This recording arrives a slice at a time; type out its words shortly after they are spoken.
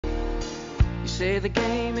say the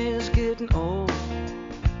game is getting old.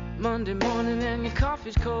 Monday morning and your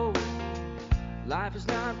coffee's cold. Life is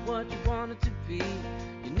not what you want it to be.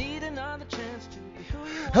 You need another chance to be who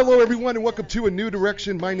you are. Hello, everyone, and welcome to A New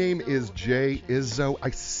Direction. My name is Jay Izzo. I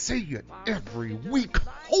say it every week.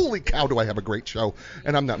 Holy cow, do I have a great show,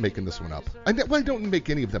 and I'm not making this one up. I don't make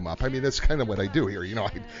any of them up. I mean, that's kind of what I do here. You know,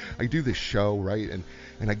 I do this show, right, and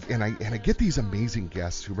I get these amazing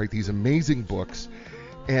guests who write these amazing books.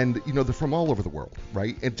 And, you know, they're from all over the world,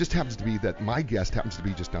 right? It just happens to be that my guest happens to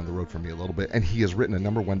be just down the road from me a little bit, and he has written a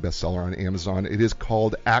 #1 bestseller on Amazon. It is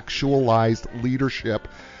called Actualized Leadership.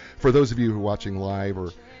 For those of you who are watching live,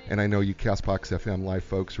 and I know you Castbox FM live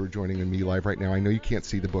folks who are joining me live right now, I know you can't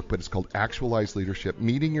see the book, but it's called Actualized Leadership,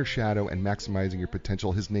 Meeting Your Shadow and Maximizing Your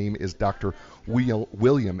Potential. His name is Dr.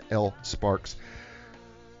 William L. Sparks.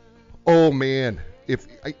 Oh, man. If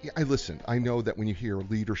I listen, I know that when you hear a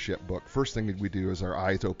leadership book, first thing that we do is our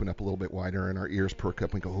eyes open up a little bit wider and our ears perk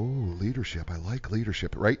up and go, oh, leadership. I like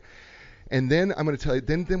leadership, right? And then I'm going to tell you,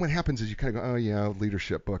 then what happens is you kind of go, oh, yeah,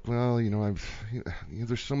 leadership book. Well,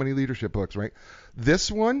 there's so many leadership books, right? This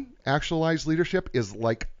one, Actualized Leadership, is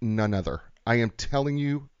like none other. I am telling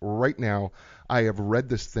you right now, I have read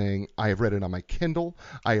this thing. I have read it on my Kindle.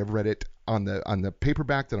 I have read it on the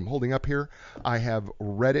paperback that I'm holding up here. I have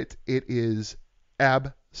read it. It is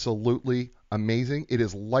absolutely amazing. It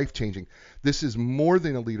is life-changing. This is more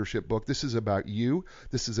than a leadership book. This is about you.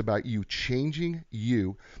 This is about you changing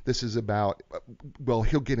you. This is about, well,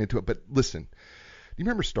 he'll get into it, but listen. Do you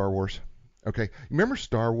remember Star Wars? Okay. You remember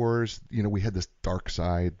Star Wars? You know, we had this dark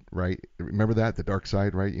side, right? Remember that? The dark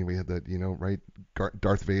side, right? We had the, right?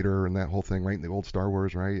 Darth Vader and that whole thing, right? In the old Star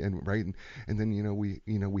Wars, right? And then,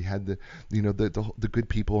 we had the good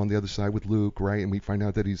people on the other side with Luke, right? And we find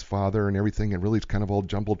out that he's father and everything, and really it's kind of all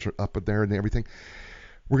jumbled up there and everything.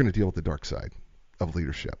 We're going to deal with the dark side of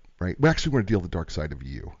leadership, right? We're actually going to deal with the dark side of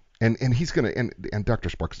you. And he's going to, and Dr.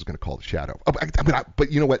 Sparks is going to call it shadow.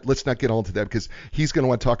 But you know what? Let's not get all into that because he's going to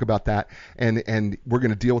want to talk about that. And we're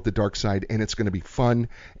going to deal with the dark side, and it's going to be fun,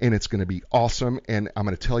 and it's going to be awesome. And I'm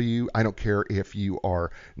going to tell you, I don't care if you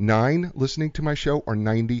are 9 listening to my show or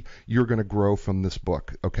 90, you're going to grow from this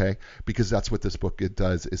book, okay? Because that's what this book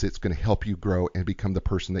does, is it's going to help you grow and become the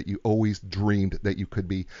person that you always dreamed that you could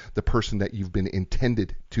be, the person that you've been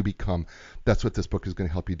intended to become. That's what this book is going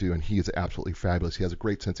to help you do, and he is absolutely fabulous. He has a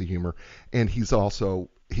great sense of humor, and he's also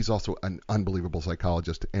an unbelievable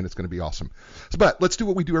psychologist, and it's going to be awesome. But let's do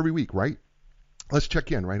what we do every week, right? Let's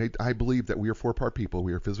check in, right? I believe that we are 4-part people.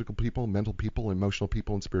 We are physical people, mental people, emotional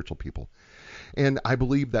people, and spiritual people. And I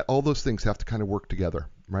believe that all those things have to kind of work together,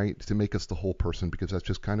 right, to make us the whole person, because that's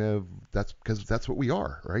just that's what we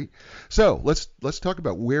are, right? So let's talk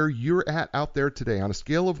about where you're at out there today on a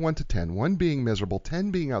scale of 1 to 10, 1 being miserable,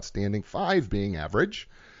 10 being outstanding, 5 being average.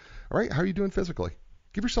 All right, how are you doing physically?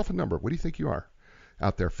 Give yourself a number. What do you think you are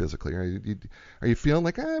out there physically? Are you feeling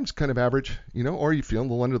like I'm just kind of average, or are you feeling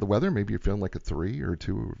a little under the weather? Maybe you're feeling like a 3 or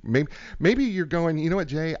 2. Maybe you're going, you know what,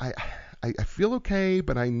 Jay, I feel okay,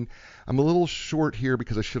 but I'm a little short here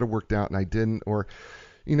because I should have worked out and I didn't, or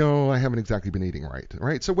I haven't exactly been eating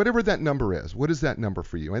right? So whatever that number is, what is that number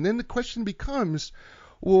for you? And then the question becomes,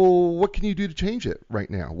 well, what can you do to change it right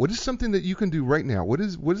now? What is something that you can do right now? What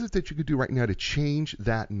is it that you could do right now to change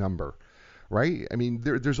that number? Right? I mean,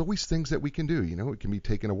 there's always things that we can do. It can be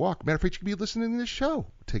taking a walk. Matter of fact, you can be listening to this show,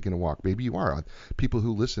 taking a walk. Maybe you are. People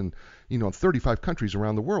who listen, in 35 countries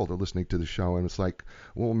around the world are listening to the show, and it's like,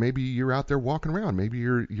 well, maybe you're out there walking around. Maybe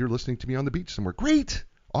you're listening to me on the beach somewhere. Great.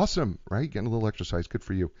 Awesome, right? Getting a little exercise, good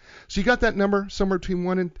for you. So you got that number somewhere between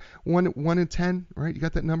 1 and 10, right? You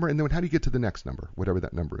got that number, and then how do you get to the next number, whatever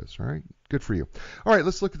that number is, all right? Good for you. All right,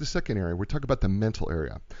 let's look at the second area. We're talking about the mental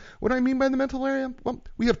area. What do I mean by the mental area? Well,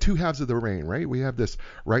 we have 2 halves of the brain, right? We have this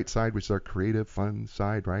right side, which is our creative, fun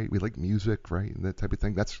side, right? We like music, right, and that type of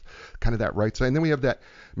thing. That's kind of that right side. And then we have that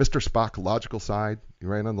Mr. Spock logical side,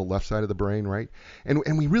 right, on the left side of the brain, right?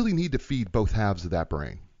 And we really need to feed both halves of that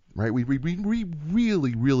brain. Right? We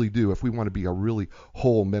really, really do if we want to be a really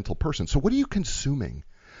whole mental person. So what are you consuming?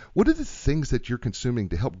 What are the things that you're consuming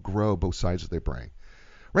to help grow both sides of their brain?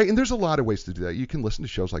 Right? And there's a lot of ways to do that. You can listen to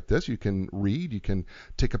shows like this. You can read. You can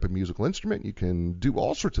take up a musical instrument. You can do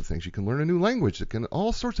all sorts of things. You can learn a new language.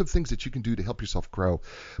 All sorts of things that you can do to help yourself grow.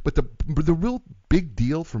 But the real big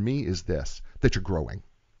deal for me is this, that you're growing,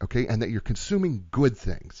 okay? And that you're consuming good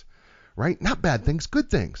things, right? Not bad things, good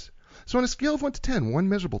things. So on a scale of 1 to 10, 1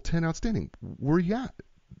 miserable, 10 outstanding, where are you at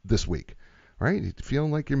this week? Right?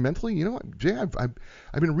 Feeling like you're mentally, Jay, I've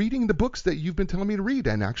been reading the books that you've been telling me to read,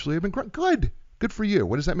 and actually I've been good. Good for you.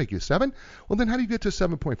 What does that make you? 7? Well, then how do you get to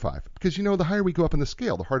 7.5? Because the higher we go up in the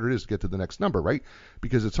scale, the harder it is to get to the next number, right?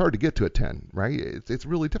 Because it's hard to get to a 10, right? It's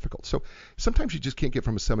really difficult. So sometimes you just can't get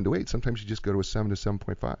from a 7 to 8. Sometimes you just go to a 7 to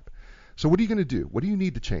 7.5. So what are you going to do? What do you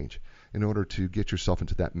need to change in order to get yourself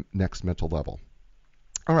into that next mental level?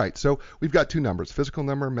 All right, so we've got 2 numbers, physical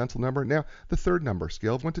number, mental number. Now, the third number,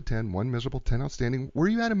 scale of 1 to 10, 1 miserable, 10 outstanding. Where are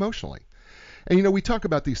you at emotionally? And, we talk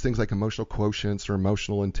about these things like emotional quotients or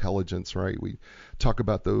emotional intelligence, right? We talk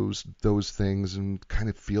about those things and kind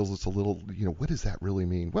of feels it's a little, what does that really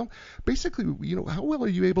mean? Well, basically, how well are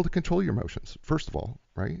you able to control your emotions, first of all,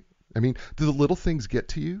 right? I mean, do the little things get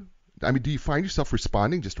to you? I mean, do you find yourself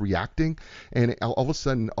responding, just reacting, and all of a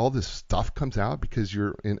sudden all this stuff comes out because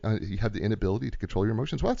you have the inability to control your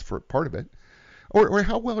emotions? Well, that's for part of it. Or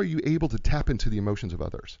how well are you able to tap into the emotions of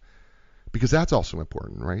others? Because that's also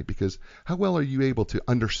important, right? Because how well are you able to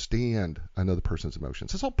understand another person's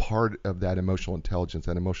emotions? That's all part of that emotional intelligence,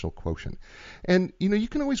 that emotional quotient. And, you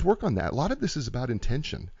can always work on that. A lot of this is about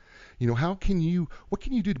intention. What can you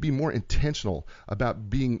do to be more intentional about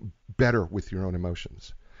being better with your own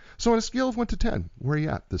emotions? So on a scale of 1 to 10, where are you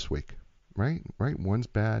at this week? Right? 1's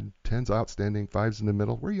bad, 10's outstanding, 5's in the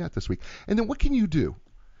middle. Where are you at this week? And then what can you do?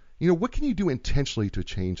 What can you do intentionally to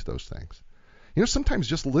change those things? Sometimes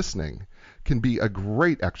just listening can be a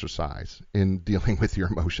great exercise in dealing with your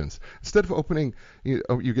emotions. Instead of opening, you're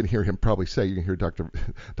going to hear him probably say, you can hear Dr.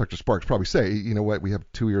 Sparks probably say, what, we have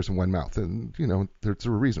 2 ears and 1 mouth. And, there's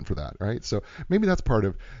a reason for that, right? So maybe that's part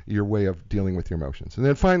of your way of dealing with your emotions. And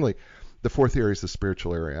then finally, the fourth area is the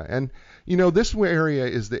spiritual area. And, this area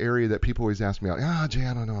is the area that people always ask me, Jay,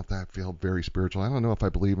 I don't know if I feel very spiritual. I don't know if I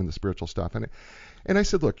believe in the spiritual stuff. And I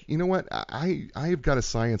said, look, you know what? I've got a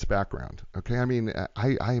science background. Okay. I mean,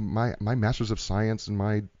 my master's of science and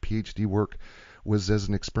my PhD work was as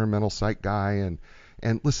an experimental psych guy.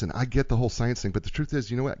 And listen, I get the whole science thing, but the truth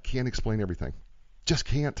is, can't explain everything. Just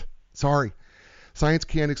can't. Sorry. Science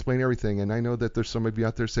can't explain everything, and I know that there's some of you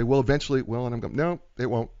out there say, well, eventually it will, and I'm going, no, it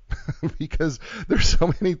won't, because there's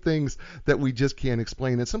so many things that we just can't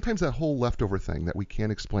explain, and sometimes that whole leftover thing that we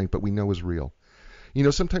can't explain, but we know is real.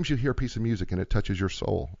 Sometimes you hear a piece of music and it touches your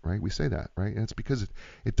soul, right? We say that, right? And it's because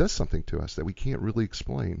it does something to us that we can't really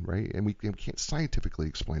explain, right? And we can't scientifically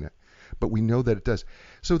explain it, but we know that it does.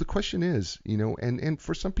 So the question is, and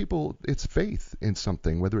for some people, it's faith in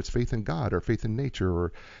something, whether it's faith in God or faith in nature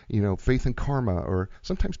or, faith in karma, or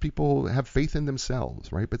sometimes people have faith in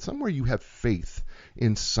themselves, right? But somewhere you have faith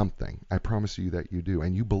in something. I promise you that you do.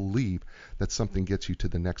 And you believe that something gets you to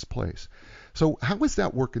the next place. So how is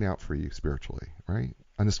that working out for you spiritually, right?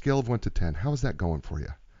 On a scale of 1 to 10, how is that going for you,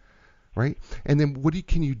 right? And then what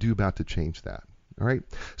can you do about to change that? All right.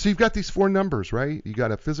 So you've got these 4 numbers, right? You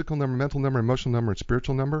got a physical number, mental number, emotional number, and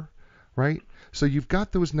spiritual number, right? So you've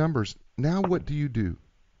got those numbers. Now what do you do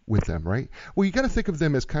with them, right? Well, you got to think of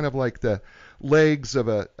them as kind of like the legs of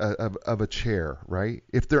a chair, right?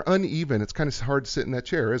 If they're uneven, it's kind of hard to sit in that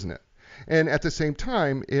chair, isn't it? And at the same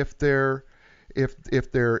time, if they're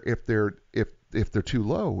too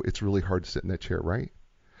low, it's really hard to sit in that chair, right?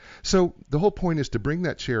 So the whole point is to bring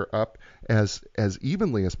that chair up as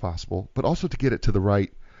evenly as possible, but also to get it to the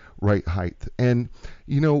right height. And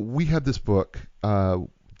we have this book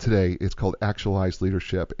today. It's called Actualized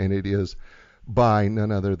Leadership, and it is by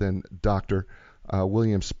none other than Dr.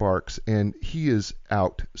 William Sparks, and he is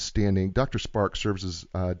outstanding. Dr. Sparks serves as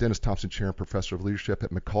Dennis Thompson Chair and Professor of Leadership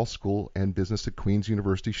at McCall School and Business at Queen's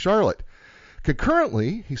University, Charlotte.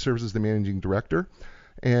 Concurrently, he serves as the Managing Director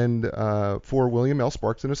and for William L.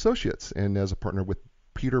 Sparks and Associates, and as a partner with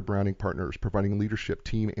Peter Browning Partners, providing leadership,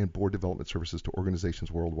 team, and board development services to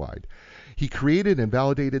organizations worldwide. He created and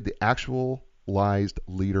validated the Actualized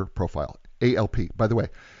Leader Profile, ALP. By the way,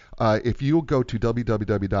 if you go to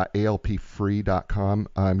www.alpfree.com,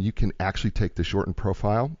 you can actually take the shortened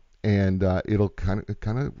profile, and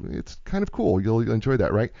it's kind of cool. You'll enjoy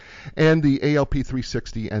that, right? And the ALP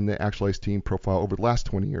 360 and the Actualized Team Profile over the last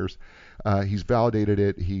 20 years, he's validated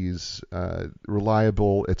it. He's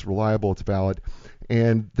reliable. It's valid.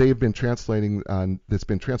 And they've been translating. It's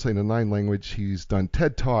been translated in 9 languages. He's done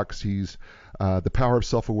TED Talks. He's the power of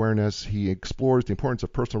self-awareness. He explores the importance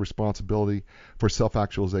of personal responsibility for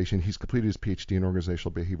self-actualization. He's completed his PhD in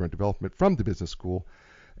organizational behavior and development from the Business School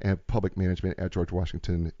and Public Management at George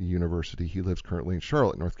Washington University. He lives currently in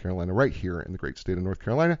Charlotte, North Carolina, right here in the great state of North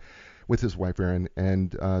Carolina, with his wife, Erin.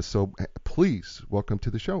 And so please welcome to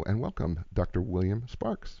the show, and welcome Dr. William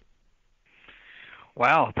Sparks.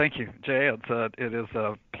 Wow, thank you, Jay. It is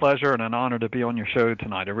a pleasure and an honor to be on your show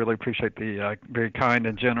tonight. I really appreciate the very kind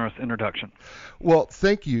and generous introduction. Well,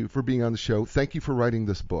 thank you for being on the show. Thank you for writing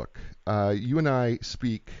this book. You and I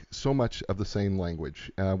speak so much of the same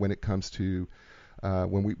language when it comes to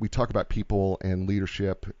when we talk about people and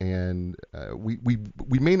leadership, and we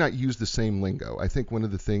may not use the same lingo. I think one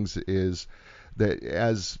of the things is that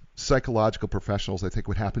as psychological professionals, I think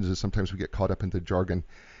what happens is sometimes we get caught up into jargon.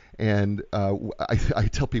 And I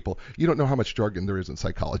tell people, you don't know how much jargon there is in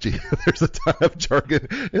psychology. There's a ton of jargon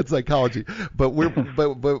in psychology. But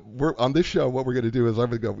we're on this show. What we're going to do is I'm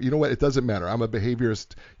going to go. You know what? It doesn't matter. I'm a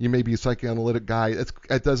behaviorist. You may be a psychoanalytic guy.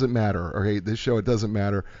 It doesn't matter. Okay, this show, it doesn't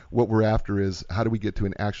matter. What we're after is how do we get to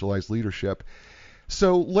an actualized leadership.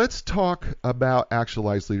 So let's talk about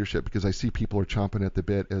actualized leadership, because I see people are chomping at the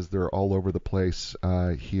bit as they're all over the place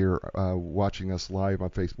here watching me live on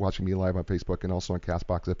Facebook and also on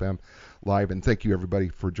Castbox FM live. And thank you everybody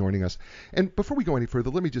for joining us. And before we go any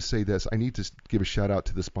further, let me just say this. I need to give a shout out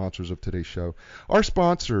to the sponsors of today's show. Our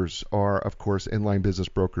sponsors are, of course, Inline Business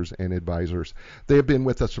Brokers and Advisors. They have been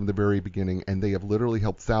with us from the very beginning, and they have literally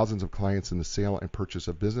helped thousands of clients in the sale and purchase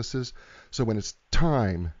of businesses. So when it's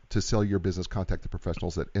time to sell your business, contact the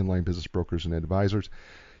professionals at Inline Business Brokers and Advisors.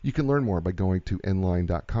 You can learn more by going to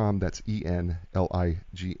inline.com. That's ENLIGN.com.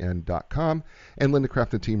 And Linda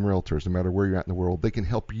Craft and Team Realtors, no matter where you're at in the world, they can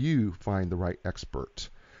help you find the right expert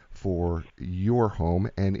for your home.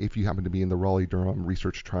 And if you happen to be in the Raleigh-Durham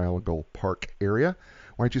Research Triangle Park area,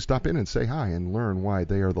 why don't you stop in and say hi and learn why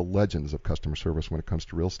they are the legends of customer service when it comes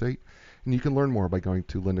to real estate. And you can learn more by going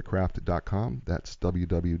to lindacraft.com. That's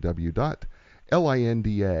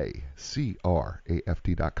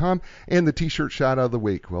www.lindacraft.com. And the t-shirt shout out of the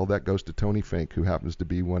week, well, that goes to Tony Fink, who happens to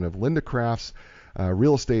be one of Linda Craft's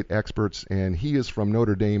real estate experts, and he is from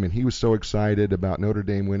Notre Dame, and he was so excited about Notre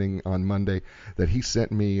Dame winning on Monday that he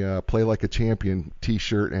sent me a Play Like a Champion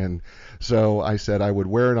t-shirt, and so I said I would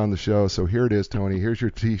wear it on the show. So here it is, Tony. Here's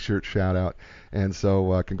your t-shirt shout out. And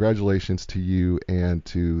so congratulations to you and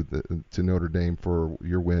to Notre Dame for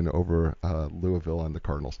your win over Louisville and the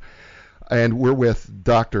Cardinals. And we're with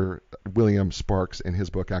Dr. William Sparks and his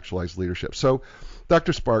book, Actualized Leadership. So,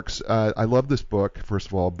 Dr. Sparks, I love this book, first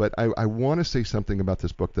of all, but I want to say something about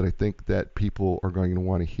this book that I think that people are going to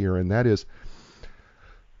want to hear, and that is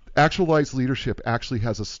Actualized Leadership actually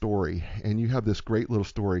has a story, and you have this great little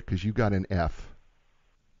story because you got an F.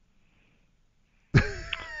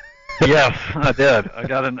 Yes, I did. I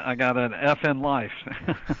got an F in life.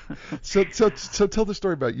 So tell the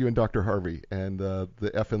story about you and Dr. Harvey and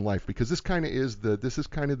the F in life, because this is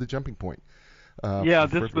kind of the jumping point. Yeah,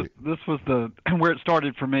 this was the where it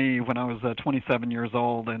started for me when I was 27 years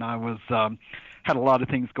old, and I was had a lot of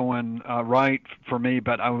things going right for me,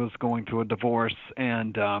 but I was going through a divorce,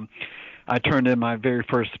 and I turned in my very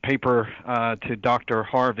first paper to Dr.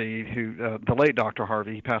 Harvey, who the late Dr.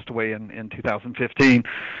 Harvey. He passed away in 2015.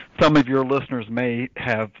 Some of your listeners may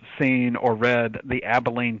have seen or read The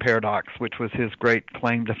Abilene Paradox, which was his great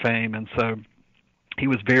claim to fame, and so he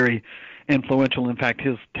was very influential. In fact,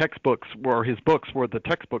 his books were the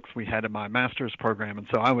textbooks we had in my master's program, and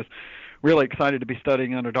so I was really excited to be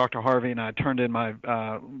studying under Dr. Harvey, and I turned in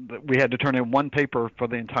we had to turn in one paper for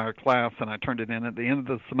the entire class, and I turned it in at the end of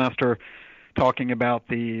the semester talking about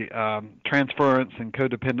the transference and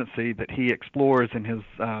codependency that he explores in his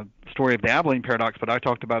story of the Abilene Paradox, but I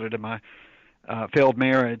talked about it in my failed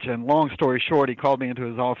marriage. And long story short, he called me into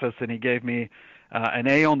his office, and he gave me an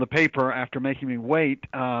A on the paper after making me wait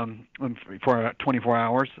for 24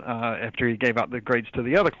 hours after he gave out the grades to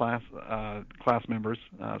the other class members,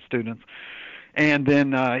 students. And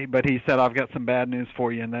then, but he said, I've got some bad news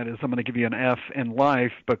for you, and that is I'm going to give you an F in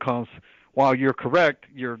life, because while you're correct,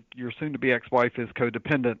 your soon-to-be ex-wife is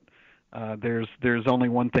codependent. There's only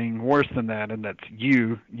one thing worse than that, and that's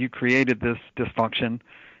you. You created this dysfunction,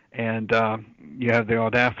 and you have the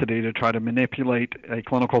audacity to try to manipulate a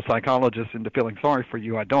clinical psychologist into feeling sorry for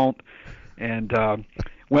you. I don't. And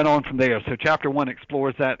went on from there. So Chapter 1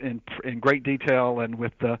 explores that in great detail and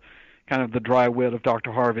with the kind of the dry wit of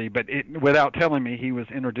Dr. Harvey. But without telling me, he was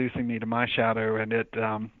introducing me to my shadow, and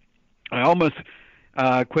I almost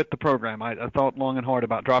quit the program. I thought long and hard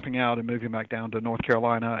about dropping out and moving back down to North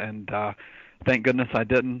Carolina, and thank goodness I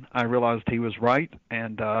didn't. I realized he was right,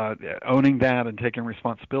 and owning that and taking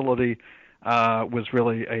responsibility was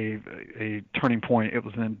really a turning point. It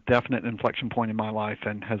was an definite inflection point in my life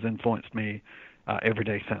and has influenced me every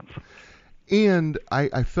day since. And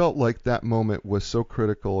I felt like that moment was so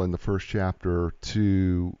critical in the first chapter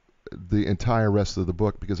to the entire rest of the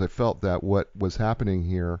book, because I felt that what was happening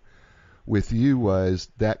here with you was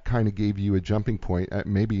that kind of gave you a jumping point,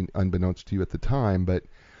 maybe unbeknownst to you at the time, but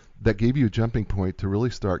that gave you a jumping point to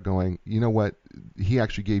really start going, you know what, he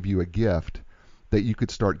actually gave you a gift that you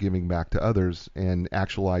could start giving back to others. And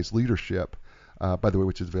Actualized Leadership, by the way,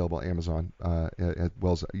 which is available on Amazon, as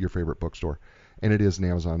well as your favorite bookstore. And it is an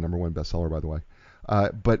Amazon #1 bestseller, by the way.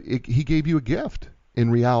 But he gave you a gift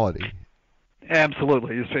in reality.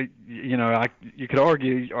 Absolutely. So, you could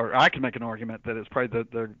argue, or I can make an argument that it's probably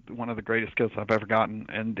the one of the greatest gifts I've ever gotten,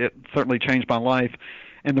 and it certainly changed my life.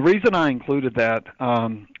 And the reason I included that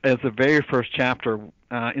as the very first chapter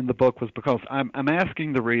in the book was because I'm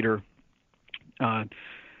asking the reader.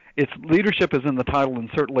 Its leadership is in the title, and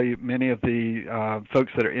certainly many of the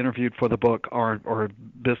folks that are interviewed for the book are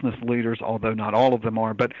business leaders, although not all of them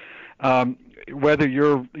are. But whether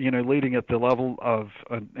you're leading at the level of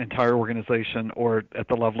an entire organization or at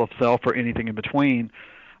the level of self or anything in between,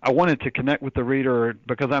 I wanted to connect with the reader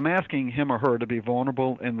because I'm asking him or her to be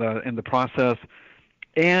vulnerable in the process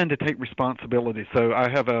and to take responsibility. So I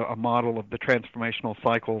have a model of the transformational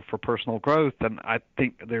cycle for personal growth, and I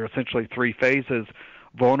think there are essentially 3 phases: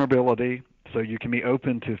 vulnerability, so you can be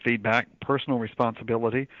open to feedback; personal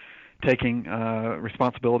responsibility, taking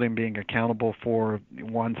responsibility and being accountable for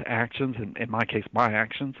one's actions, in my case, my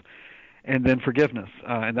actions; and then forgiveness,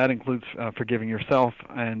 and that includes forgiving yourself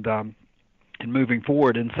and moving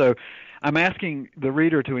forward. And so I'm asking the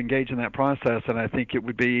reader to engage in that process, and I think it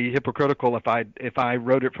would be hypocritical if I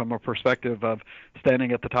wrote it from a perspective of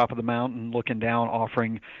standing at the top of the mountain, looking down,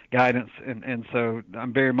 offering guidance. And so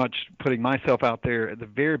I'm very much putting myself out there at the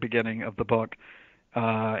very beginning of the book,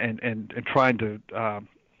 and trying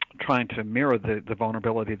to mirror the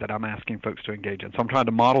vulnerability that I'm asking folks to engage in. So I'm trying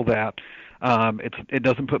to model that. It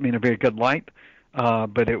doesn't put me in a very good light,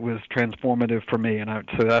 but it was transformative for me, and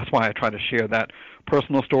so that's why I try to share that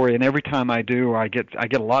personal story. And every time I do, I get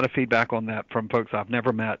a lot of feedback on that from folks I've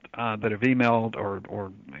never met that have emailed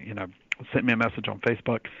or sent me a message on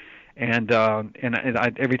Facebook, and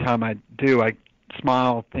every time I do, I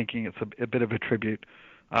smile, thinking it's a bit of a tribute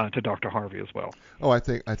to Dr. Harvey as well. Oh, I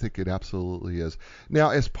think it absolutely is.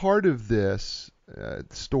 Now, as part of this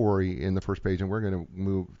story in the first page, and we're going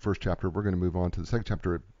to first chapter, we're going to move on to the second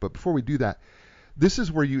chapter. But before we do that, this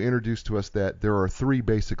is where you introduce to us that there are 3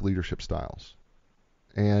 basic leadership styles,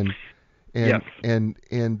 and yes. and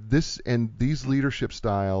these leadership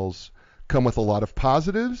styles come with a lot of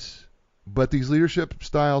positives, but these leadership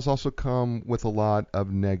styles also come with a lot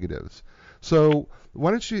of negatives. So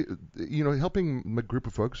why don't you, helping a group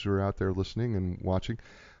of folks who are out there listening and watching,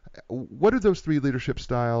 what are those 3 leadership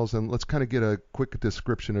styles? And let's kind of get a quick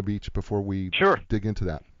description of each before we dig into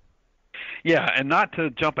that. Yeah, and not to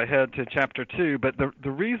jump ahead to chapter 2, but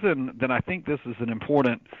the reason that I think this is an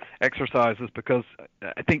important exercise is because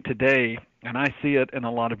I think today, and I see it in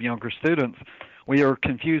a lot of younger students, we are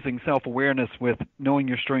confusing self-awareness with knowing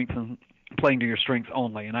your strengths and playing to your strengths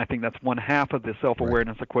only. And I think that's one half of the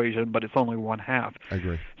self-awareness equation, but it's only one half. I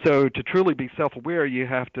agree. So to truly be self-aware, you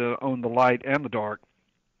have to own the light and the dark.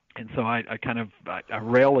 And so I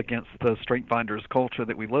rail against the strength finders culture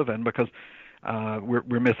that we live in because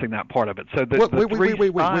we're missing that part of it. So wait,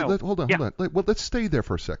 hold on. Well, let's stay there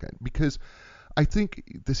for a second, because I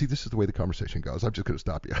think this is the way the conversation goes. I'm just going to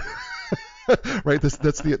stop you. Right? That's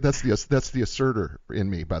the asserter in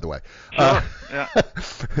me, by the way. Sure.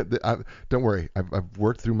 Yeah. Don't worry. I've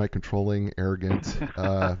worked through my controlling, arrogant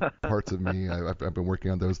parts of me. I've been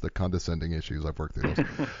working on those, the condescending issues. I've worked through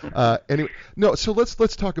those. Anyway, no. So let's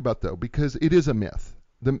talk about, though, because it is a myth.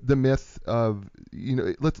 The myth of,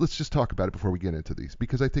 let's just talk about it before we get into these,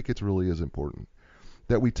 because I think it really is important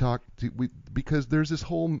that we because there's this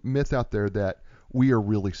whole myth out there that we are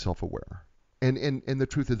really self-aware. And the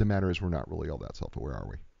truth of the matter is we're not really all that self-aware, are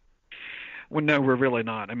we? Well, no, we're really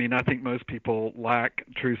not. I mean, I think most people lack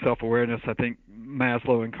true self-awareness. I think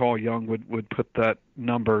Maslow and Carl Jung would put that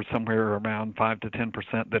number somewhere around 5 to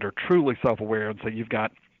 10% that are truly self-aware. And so you've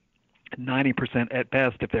got 90% at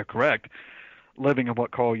best, if they're correct, living in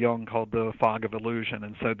what Carl Jung called the fog of illusion.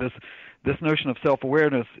 And so this notion of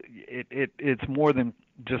self-awareness, it's more than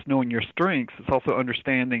just knowing your strengths. It's also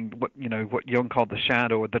understanding what Jung called the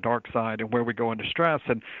shadow or the dark side and where we go into stress.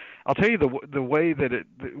 And I'll tell you the way that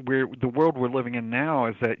the world we're living in now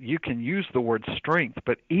is that you can use the word strength,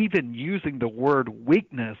 but even using the word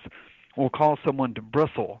weakness will cause someone to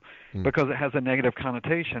bristle because it has a negative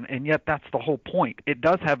connotation, and yet that's the whole point. It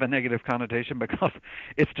does have a negative connotation because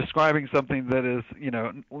it's describing something that is,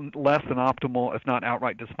 less than optimal, if not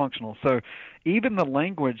outright dysfunctional. So even the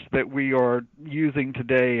language that we are using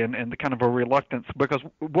today and the kind of a reluctance, because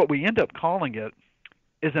what we end up calling it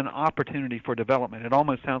is an opportunity for development. It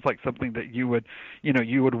almost sounds like something that you would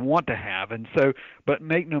want to have. And so, but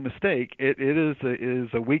make no mistake, it is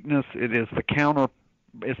a weakness. It is the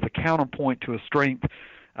counterpoint to a strength.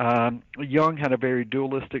 Jung had a very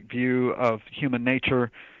dualistic view of human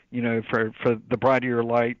nature. For the brighter your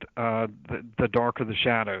light, the darker the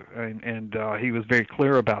shadow, and he was very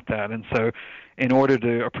clear about that. And so, in order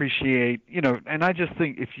to appreciate, and I just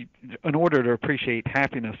think in order to appreciate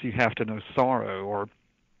happiness, you have to know sorrow, or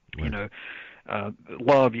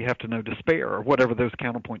love, you have to know despair, or whatever those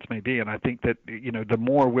counterpoints may be. And I think that the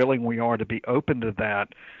more willing we are to be open to that,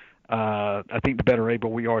 I think the better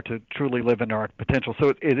able we are to truly live in our potential.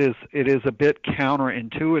 So it is a bit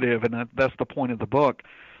counterintuitive, and that's the point of the book.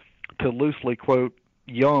 To loosely quote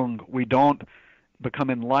Jung, we don't become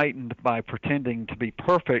enlightened by pretending to be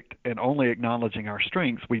perfect and only acknowledging our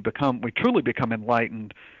strengths. We truly become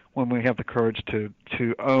enlightened when we have the courage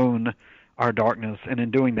to own our darkness, and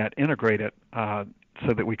in doing that, integrate it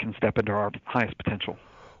so that we can step into our highest potential.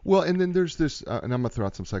 Well, and then there's this, and I'm going to throw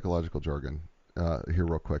out some psychological jargon here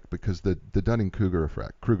real quick, because the Dunning-Kruger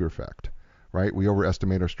effect, right? We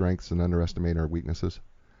overestimate our strengths and underestimate our weaknesses,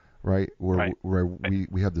 right? Where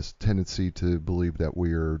we have this tendency to believe that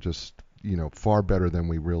we are just far better than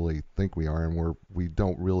we really think we are, and we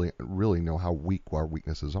don't really know how weak our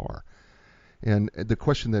weaknesses are. And the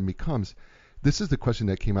question then becomes, this is the question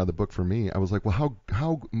that came out of the book for me. I was like, well,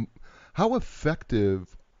 how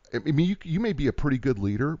effective? I mean, you may be a pretty good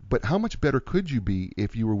leader, but how much better could you be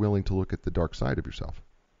if you were willing to look at the dark side of yourself?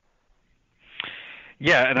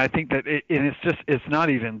 Yeah, and I think that it's not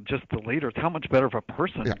even just the leader. It's how much better of a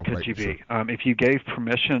person could you be if you gave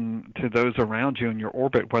permission to those around you in your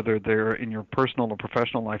orbit, whether they're in your personal or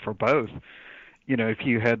professional life or both. If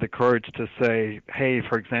you had the courage to say, hey,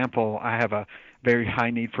 for example, I have a very high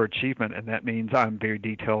need for achievement, and that means I'm very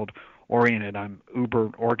detailed oriented. I'm uber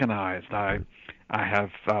organized. I have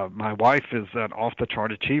my wife is an off the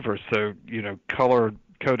chart achiever, so color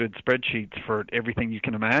coded spreadsheets for everything you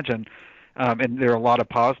can imagine. And there are a lot of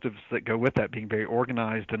positives that go with that, being very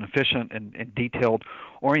organized and efficient and detailed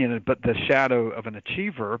oriented. But the shadow of an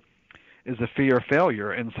achiever is a fear of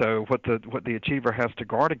failure, and so what the achiever has to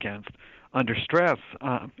guard against under stress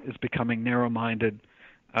is becoming narrow-minded,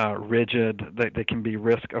 rigid. They can be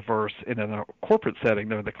risk averse. And in a corporate setting,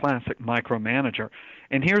 they're the classic micromanager.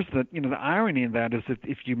 And here's the irony in that is that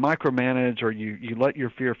if you micromanage or you let your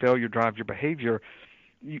fear of failure drive your behavior,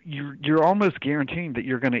 you're almost guaranteeing that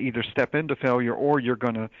you're going to either step into failure or you're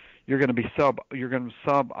going to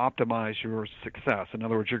sub-optimize your success. In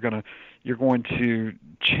other words, you're going to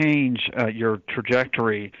change your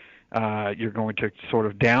trajectory. You're going to sort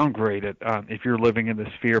of downgrade it if you're living in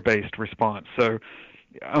this fear-based response. So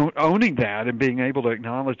owning that and being able to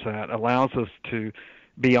acknowledge that allows us to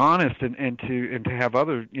be honest and to have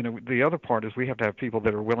other, the other part is we have to have people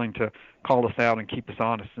that are willing to call us out and keep us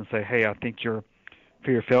honest and say, hey, I think your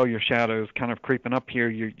fear of failure shadow is kind of creeping up here.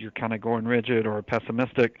 You're kind of going rigid or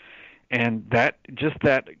pessimistic, and that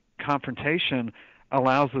confrontation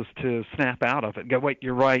allows us to snap out of it. Go, wait,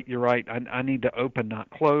 you're right. I need to open, not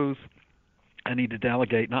close. I need to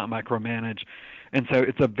delegate, not micromanage. And so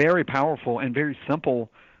it's a very powerful and very simple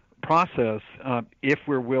process if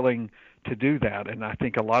we're willing to do that. And I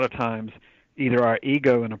think a lot of times either our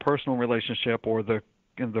ego in a personal relationship or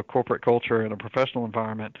in the corporate culture in a professional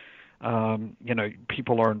environment,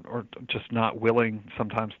 people are just not willing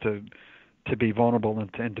sometimes to be vulnerable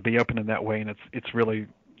and to be open in that way, and it's really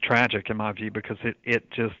tragic in my view because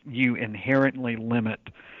it just you inherently limit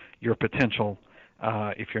your potential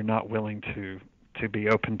if you're not willing to be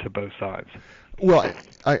open to both sides. Well,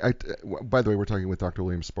 I by the way, we're talking with Dr.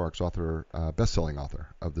 William Sparks, author, best-selling author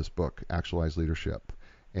of this book, Actualized Leadership,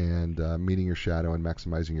 and Meeting Your Shadow and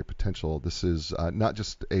Maximizing Your Potential. This is not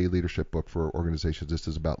just a leadership book for organizations. This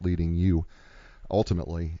is about leading you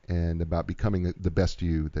ultimately and about becoming the best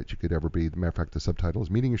you that you could ever be. As a matter of fact, the subtitle is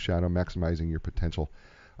Meeting Your Shadow, Maximizing Your Potential.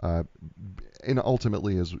 And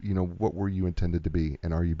ultimately is, what were you intended to be,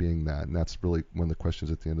 and are you being that? And that's really one of the questions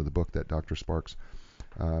at the end of the book that Dr. Sparks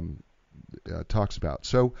talks about.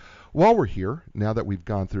 So while we're here, now that we've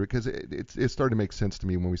gone through it, because it started to make sense to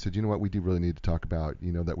me when we said, we do really need to talk about,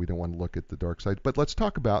 that we don't want to look at the dark side. But let's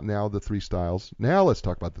talk about now the three styles. Now let's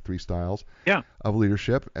talk about the three styles of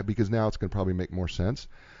leadership, because now it's going to probably make more sense.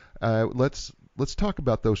 Let's talk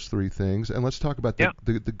about those three things, and let's talk about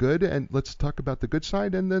the good, and let's talk about the good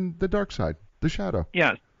side, and then the dark side, the shadow.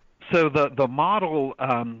 Yeah. So the model,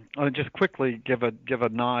 I'll just quickly give a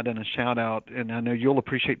nod and a shout out, and I know you'll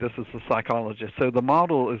appreciate this as a psychologist. So the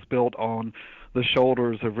model is built on the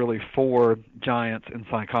shoulders of really four giants in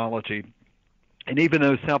psychology. And even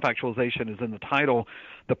though self-actualization is in the title,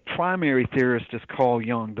 the primary theorist is Carl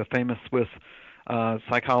Jung, the famous Swiss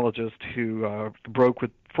psychologist who broke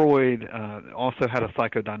with Freud, also had a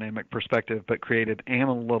psychodynamic perspective, but created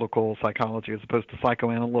analytical psychology as opposed to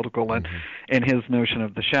psychoanalytical, and his notion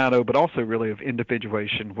of the shadow, but also really of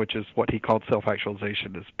individuation, which is what he called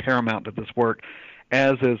self-actualization, is paramount to this work,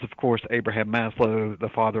 as is, of course, Abraham Maslow, the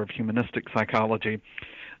father of humanistic psychology.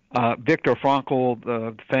 Viktor Frankl,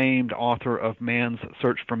 the famed author of Man's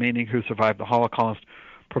Search for Meaning, who survived the Holocaust,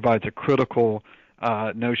 provides a critical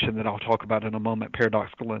notion that I'll talk about in a moment,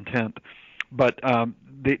 paradoxical intent. But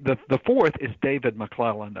the fourth is David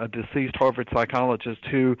McClellan, a deceased Harvard psychologist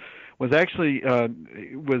who was actually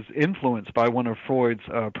was influenced by one of Freud's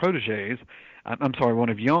proteges. One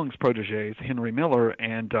of Jung's proteges, Henry Miller,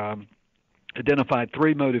 and identified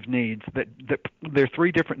three motive needs. That there are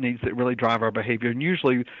three different needs that really drive our behavior, and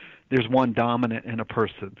usually there's one dominant in a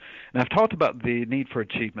person. And I've talked about the need for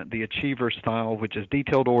achievement, the achiever style, which is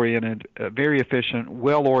detailed-oriented, very efficient,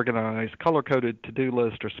 well-organized, color-coded to-do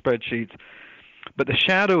list or spreadsheets. But the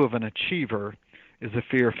shadow of an achiever is a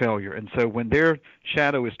fear of failure. And so when their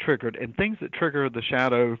shadow is triggered, and things that trigger the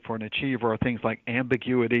shadow for an achiever are things like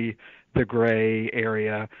ambiguity, the gray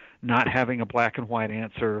area, not having a black and white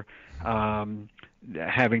answer,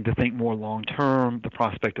 having to think more long term, the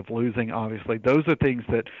prospect of losing, obviously. Those are things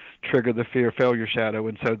that trigger the fear of failure shadow.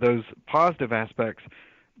 And so those positive aspects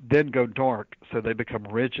then go dark, so they become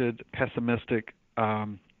rigid, pessimistic,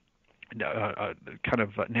 kind of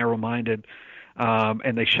narrow-minded,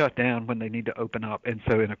 and they shut down when they need to open up. And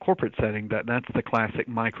so in a corporate setting, that's the classic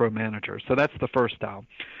micromanager. So that's the first style.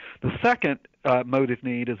 The second motive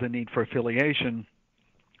need is a need for affiliation,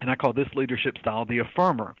 and I call this leadership style the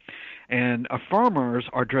affirmer. And affirmers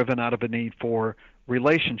are driven out of a need for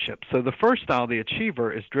relationships. So the first style, the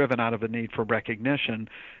achiever, is driven out of a need for recognition.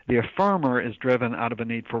 The affirmer is driven out of a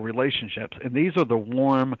need for relationships. And these are the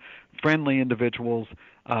warm, friendly individuals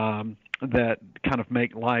that kind of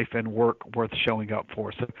make life and work worth showing up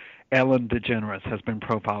for. So Ellen DeGeneres has been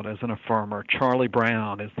profiled as an affirmer. Charlie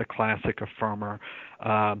Brown is the classic affirmer.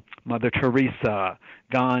 Mother Teresa,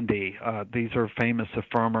 Gandhi, these are famous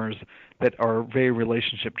affirmers that are very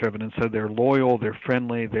relationship-driven, and so they're loyal, they're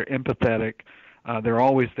friendly, they're empathetic, they're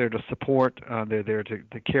always there to support, they're there to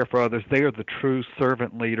care for others. They are the true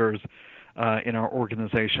servant leaders in our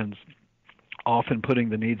organizations, often putting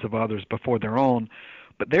the needs of others before their own.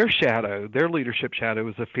 But their shadow, their leadership shadow,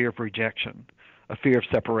 is a fear of rejection, a fear of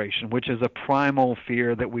separation, which is a primal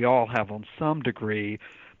fear that we all have on some degree,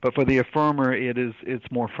 but for the affirmer,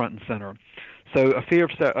 it's more front and center. So a fear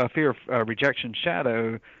of rejection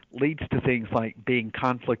shadow leads to things like being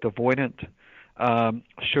conflict avoidant,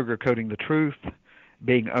 sugarcoating the truth,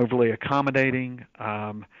 being overly accommodating,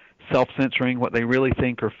 self-censoring what they really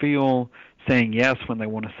think or feel, saying yes when they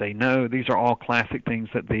want to say no. These are all classic things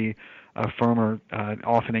that the affirmer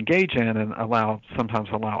often engage in and sometimes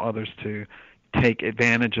allow others to take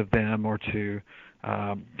advantage of them or to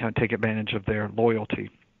kind of take advantage of their loyalty.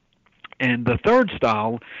 And the third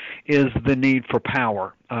style is the need for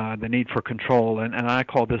power, the need for control, and I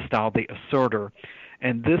call this style the asserter.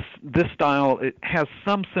 And this style, it has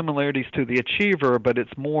some similarities to the achiever, but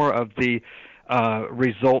it's more of the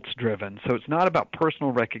results-driven. So it's not about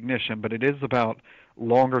personal recognition, but it is about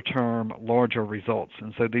longer-term, larger results.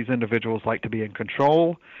 And so these individuals like to be in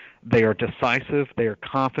control. They are decisive. They are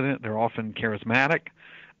confident. They're often charismatic.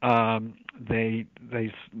 They're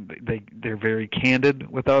very candid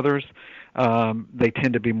with others. They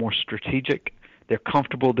tend to be more strategic. They're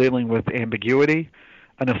comfortable dealing with ambiguity.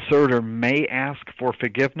 An asserter may ask for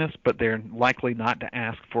forgiveness, but they're likely not to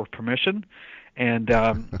ask for permission. And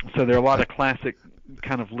so there are a lot of classic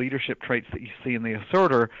kind of leadership traits that you see in the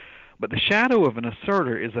asserter. But the shadow of an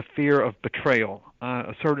asserter is a fear of betrayal.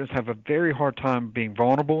 Asserters have a very hard time being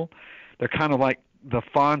vulnerable. They're kind of like the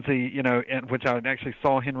Fonzie, which I actually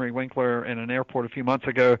saw Henry Winkler in an airport a few months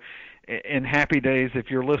ago. In Happy Days, if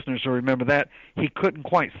your listeners will remember that, he couldn't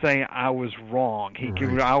quite say "I was wrong."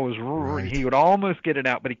 He would almost get it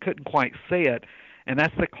out, but he couldn't quite say it. And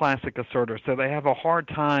that's the classic asserter. So they have a hard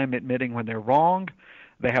time admitting when they're wrong.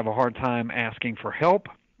 They have a hard time asking for help.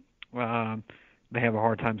 They have a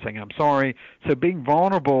hard time saying "I'm sorry." So being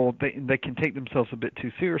vulnerable, they can take themselves a bit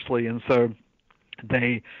too seriously, and so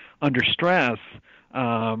they, under stress,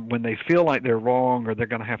 when they feel like they're wrong or they're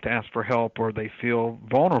going to have to ask for help or they feel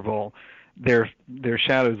vulnerable, their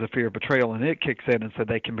shadow is a fear of betrayal, and it kicks in, and so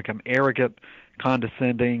they can become arrogant,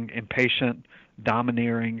 condescending, impatient,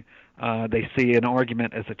 domineering. They see an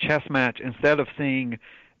argument as a chess match instead of seeing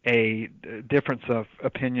a difference of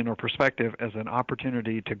opinion or perspective as an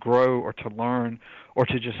opportunity to grow or to learn or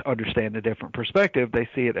to just understand a different perspective. They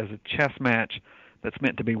see it as a chess match that's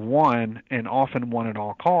meant to be won, and often won at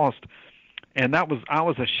all cost. And I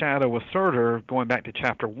was a shadow asserter going back to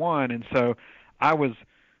chapter 1, and so I was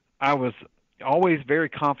always very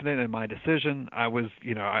confident in my decision. I was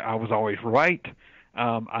always right.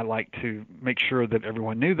 I like to make sure that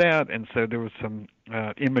everyone knew that, and so there was some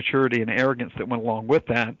immaturity and arrogance that went along with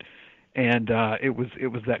that. And it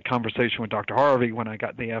was that conversation with Dr. Harvey when I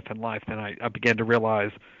got the F in life, and I began to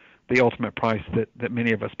realize the ultimate price that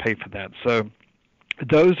many of us pay for that. So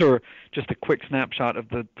those are just a quick snapshot of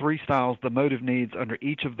the 3 styles, the motive needs under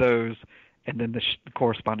each of those, and then the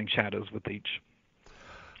corresponding shadows with each.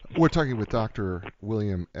 We're talking with Dr.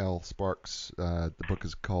 William L. Sparks. The book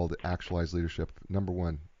is called Actualized Leadership,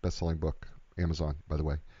 #1 best-selling book, Amazon, by the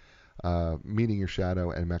way. Meeting your shadow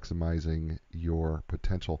and maximizing your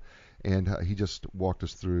potential. And he just walked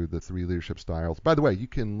us through the 3 leadership styles. By the way, you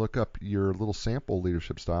can look up your little sample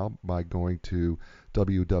leadership style by going to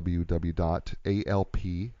www.alpfree,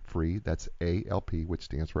 that's ALP, which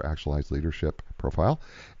stands for Actualized Leadership Profile,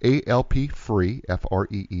 alpfree.com.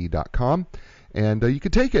 And you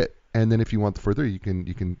can take it. And then if you want further, you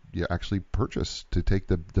can actually purchase to take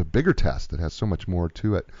the bigger test. It has so much more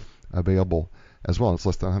to it available as well. It's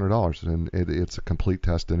less than $100, and it's a complete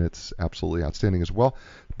test, and it's absolutely outstanding as well.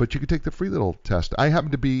 But you can take the free little test. I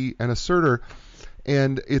happen to be an asserter,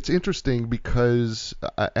 and it's interesting because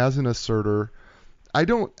as an asserter, I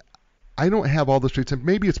don't have all the traits, and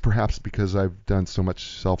maybe it's perhaps because I've done so much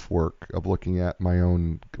self-work of looking at my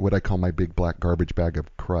own, what I call my big black garbage bag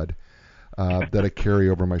of crud that I carry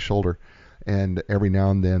over my shoulder. And every now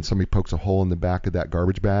and then somebody pokes a hole in the back of that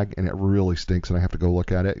garbage bag, and it really stinks, and I have to go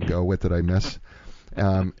look at it and go, what did I miss?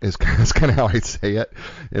 It's kind of how I say it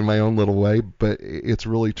in my own little way, but it's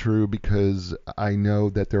really true because I know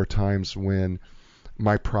that there are times when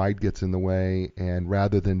my pride gets in the way, and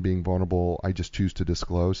rather than being vulnerable, I just choose to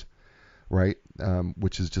disclose, right?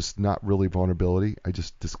 Which is just not really vulnerability. I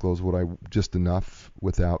just disclose just enough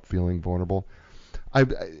without feeling vulnerable. I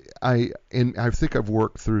think I've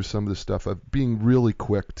worked through some of the stuff of being really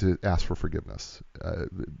quick to ask for forgiveness.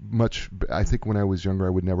 I think when I was younger, I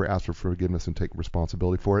would never ask for forgiveness and take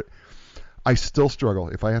responsibility for it. I still struggle,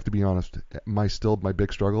 if I have to be honest. My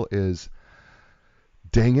big struggle is,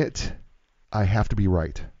 dang it, I have to be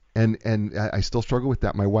right. And I still struggle with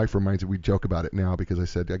that. My wife reminds me, we joke about it now because I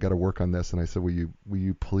said I got to work on this, and I said, will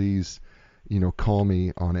you please, call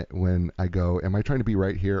me on it when I go, am I trying to be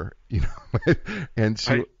right here? And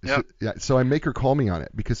so I make her call me on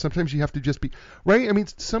it, because sometimes you have to just be right. I mean,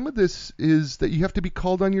 some of this is that you have to be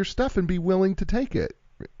called on your stuff and be willing to take it,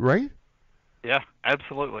 right? Yeah,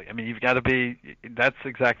 absolutely. I mean, you've got to be, that's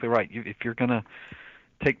exactly right. If you're going to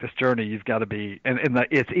take this journey, you've got to be, and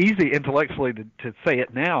it's easy intellectually to say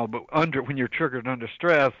it now, but when you're triggered under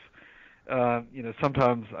stress,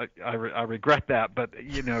 sometimes I regret that, but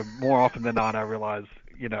more often than not, I realize,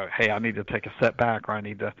 hey, I need to take a step back, or I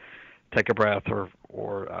need to take a breath, or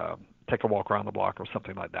take a walk around the block, or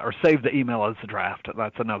something like that, or save the email as a draft.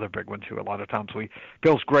 That's another big one too. A lot of times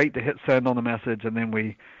feels great to hit send on the message, and then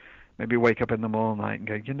we maybe wake up in the middle of the night and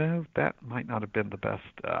go, that might not have been the best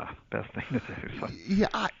thing to do. So.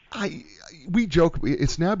 Yeah, we joke.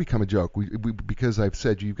 It's now become a joke. We because I've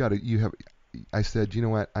said I said, you know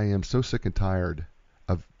what? I am so sick and tired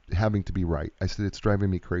of having to be right. I said, it's driving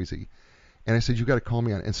me crazy. And I said, you got to call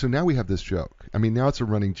me on it. And so now we have this joke. I mean, now it's a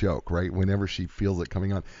running joke, right? Whenever she feels it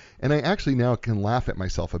coming on. And I actually now can laugh at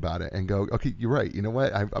myself about it and go, okay, you're right. You know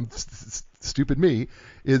what? I'm stupid me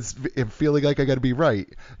is feeling like I got to be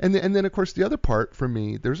right. And then of course the other part for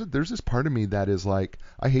me, there's this part of me that is like,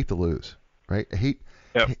 I hate to lose, right? I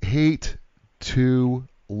hate to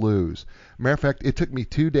lose. Matter of fact, it took me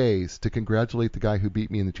 2 days to congratulate the guy who beat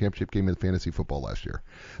me in the championship game of fantasy football last year.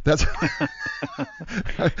 That's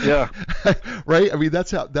yeah, right. I mean,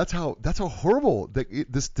 that's how horrible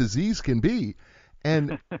this disease can be,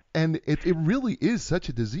 and it really is such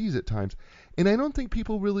a disease at times. And I don't think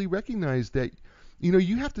people really recognize that.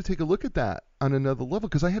 You have to take a look at that on another level,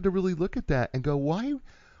 because I had to really look at that and go,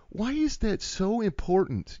 why is that so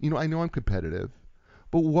important? I know I'm competitive,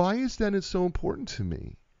 but why is that it's so important to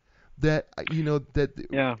me? That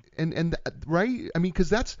yeah, and right. I mean, because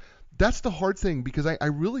that's the hard thing, because I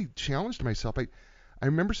really challenged myself. I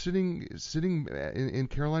remember sitting in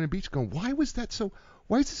Carolina Beach going, why is it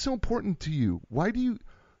so important to you? Why do you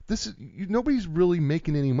nobody's really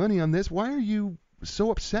making any money on this. Why are you so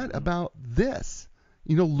upset about this?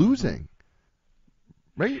 Losing,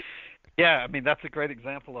 right? Yeah, I mean, that's a great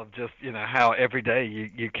example of just, how every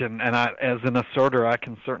day you can, and as an asserter, I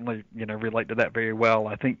can certainly, relate to that very well.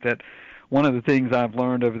 I think that one of the things I've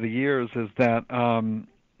learned over the years is that,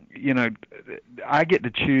 you know, I get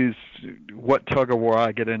to choose what tug of war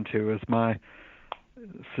I get into. As my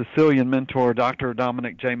Sicilian mentor, Dr.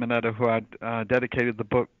 Dominic J. Mineta, who I dedicated the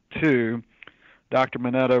book to, Dr.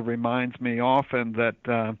 Mineta reminds me often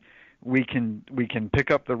that we can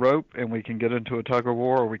pick up the rope and we can get into a tug of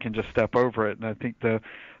war, or we can just step over it. And I think the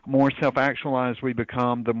more self-actualized we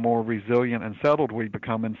become, the more resilient and settled we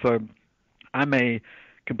become. And so I may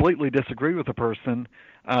completely disagree with a person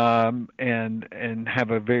and have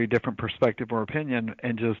a very different perspective or opinion,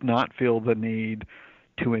 and just not feel the need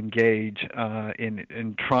to engage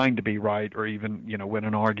in trying to be right, or even win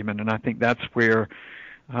an argument. And I think that's where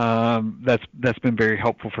that's been very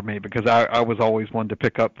helpful for me, because I was always one to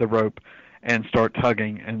pick up the rope and start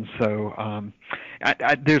tugging. And so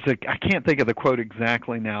I can't think of the quote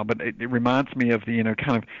exactly now, but it reminds me of the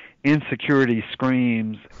kind of insecurity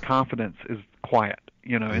screams, confidence is quiet.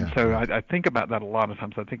 And so I think about that a lot of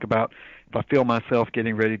times. I think about if I feel myself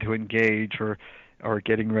getting ready to engage or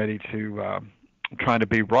getting ready to trying to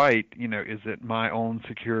be right, is it my own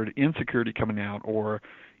insecurity coming out, or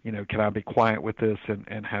can I be quiet with this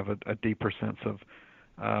and have a deeper sense of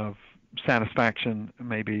satisfaction,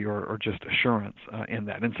 maybe, or just assurance in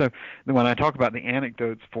that. And so when I talk about the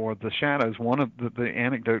anecdotes for the shadows, one of the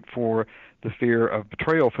anecdote for the fear of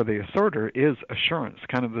betrayal for the asserter is assurance,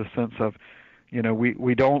 kind of the sense of,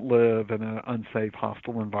 we don't live in an unsafe,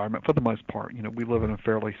 hostile environment for the most part. We live in a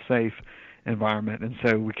fairly safe environment, and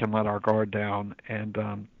so we can let our guard down, and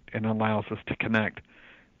allows us to connect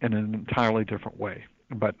in an entirely different way.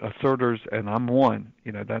 But asserters, and I'm one,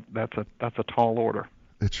 that's a tall order.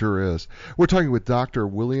 It sure is. We're talking with Dr.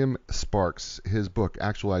 William Sparks, his book,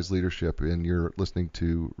 Actualized Leadership, and you're listening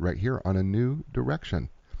to right here on A New Direction.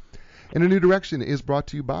 And A New Direction is brought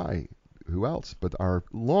to you by who else but our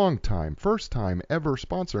long-time, first-time ever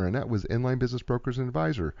sponsor, and that was Inline Business Brokers and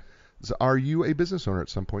Advisor. So are you a business owner? At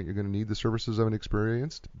some point, you're going to need the services of an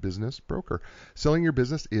experienced business broker. Selling your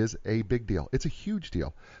business is a big deal. It's a huge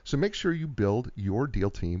deal. So make sure you build your deal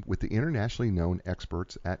team with the internationally known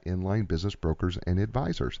experts at Inline Business Brokers and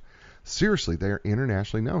Advisors. Seriously, they are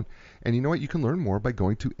internationally known. And you know what? You can learn more by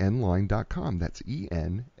going to enlign.com. That's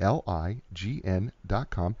ENLIGN.com.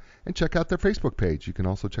 And check out their Facebook page. You can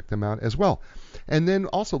also check them out as well. And then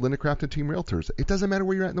also Linda Craft and Team Realtors. It doesn't matter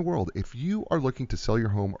where you're at in the world. If you are looking to sell your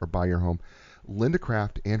home or buy your home, Linda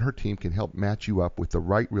Craft and her team can help match you up with the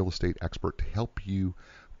right real estate expert to help you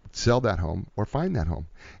sell that home or find that home.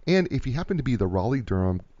 And if you happen to be the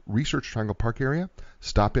Raleigh-Durham Research Triangle Park area,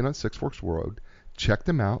 stop in on Six Forks Road. Check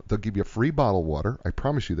them out. They'll give you a free bottle of water. I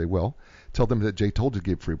promise you they will. Tell them that Jay told you to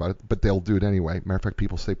give free bottle, but they'll do it anyway. Matter of fact,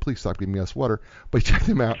 people say, please stop giving us water. But check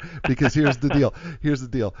them out, because here's the deal. Here's the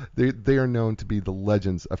deal. They are known to be the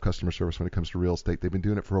legends of customer service when it comes to real estate. They've been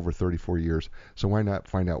doing it for over 34 years. So why not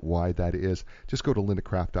find out why that is? Just go to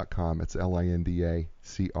lindacraft.com. It's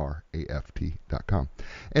LINDACRAFT.com.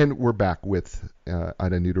 And we're back with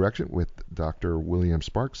on A New Direction with Dr. William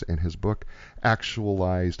Sparks and his book,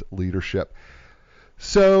 Actualized Leadership.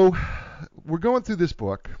 So we're going through this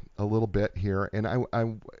book a little bit here, and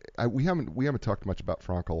we haven't talked much about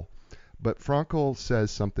Frankl, but Frankl says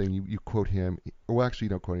something. You quote him. Well, actually, you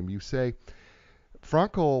don't quote him. You say,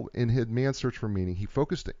 Frankl, in his Man's Search for Meaning, he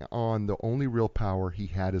focused on the only real power he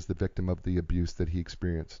had as the victim of the abuse that he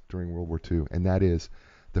experienced during World War II, and that is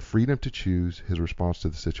the freedom to choose his response to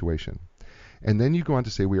the situation. And then you go on to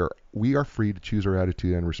say we are free to choose our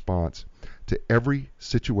attitude and response to every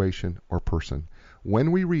situation or person.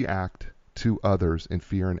 When we react to others in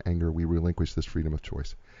fear and anger, we relinquish this freedom of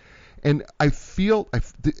choice. And I feel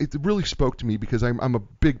it really spoke to me, because I'm a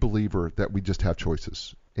big believer that we just have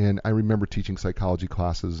choices. And I remember teaching psychology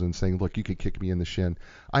classes and saying, look, you can kick me in the shin.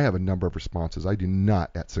 I have a number of responses. I do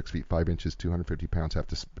not, at 6 feet 5 inches, 250 pounds, have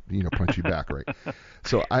to punch you back, right?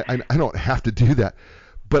 So I don't have to do that.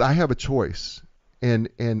 But I have a choice.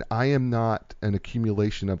 And I am not an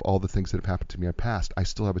accumulation of all the things that have happened to me in the past. I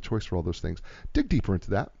still have a choice for all those things. Dig deeper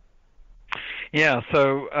into that. Yeah,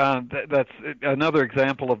 so that's another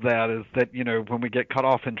example of that, is that, when we get cut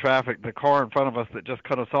off in traffic, the car in front of us that just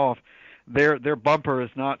cut us off, their bumper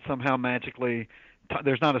is not somehow magically,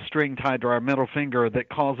 there's not a string tied to our middle finger that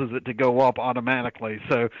causes it to go up automatically.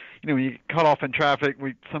 So, when you get cut off in traffic,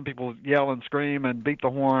 some people yell and scream and beat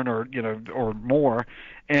the horn, or more,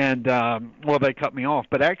 and they cut me off.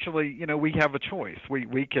 But actually, we have a choice.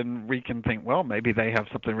 We can think, well, maybe they have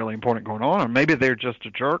something really important going on, or maybe they're just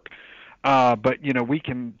a jerk. But we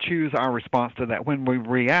can choose our response to that. When we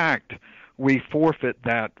react, we forfeit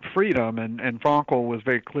that freedom. And Frankl was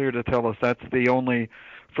very clear to tell us that's the only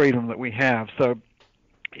freedom that we have. So,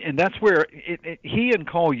 and that's where he and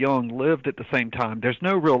Carl Jung lived at the same time. There's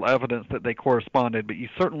no real evidence that they corresponded, but you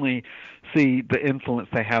certainly see the influence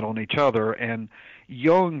they had on each other. And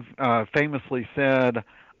Jung famously said,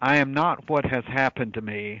 "I am not what has happened to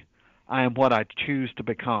me. I am what I choose to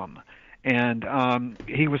become." And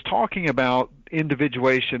he was talking about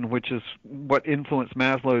individuation, which is what influenced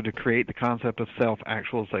Maslow to create the concept of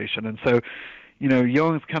self-actualization. And so,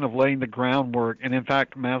 Jung's kind of laying the groundwork, and in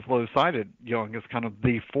fact, Maslow cited Jung as kind of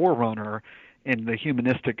the forerunner in the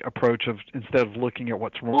humanistic approach of, instead of looking at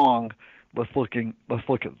what's wrong, let's look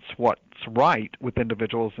at what's right with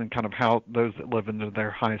individuals and kind of how those that live into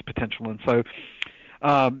their highest potential. And so,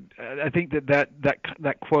 I think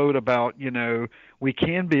that quote about we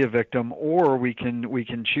can be a victim, or we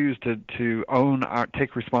can choose to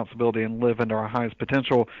take responsibility and live into our highest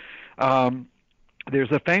potential.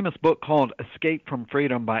 There's a famous book called Escape from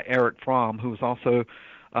Freedom by Erich Fromm, who was also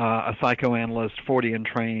a psychoanalyst, Freudian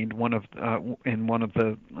trained, one of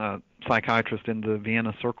the psychiatrists in the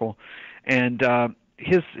Vienna Circle, and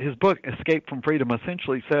his book Escape from Freedom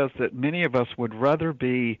essentially says that many of us would rather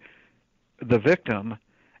be the victim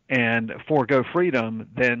and forego freedom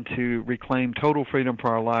than to reclaim total freedom for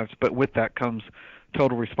our lives, but with that comes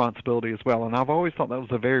total responsibility as well. And I've always thought that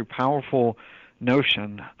was a very powerful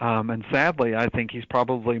notion, and sadly I think he's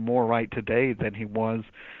probably more right today than he was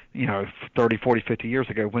 30, 40, 50 years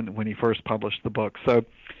ago when he first published the book. So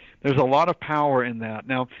there's a lot of power in that.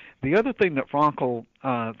 Now, the other thing that Frankl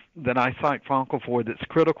that I cite Frankl for that's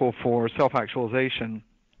critical for self-actualization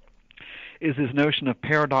is his notion of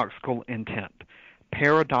paradoxical intent.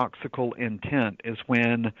 Paradoxical intent is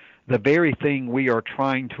when the very thing we are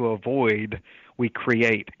trying to avoid, we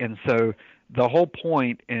create. And so the whole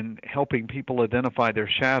point in helping people identify their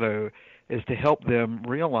shadow is to help them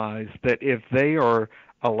realize that if they are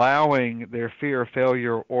allowing their fear of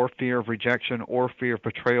failure or fear of rejection or fear of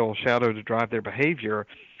betrayal shadow to drive their behavior,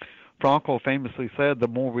 Frankl famously said the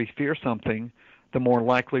more we fear something, the more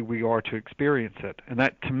likely we are to experience it. And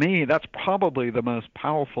that, to me, that's probably the most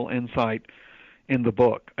powerful insight in the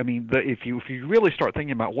book. I mean, if you really start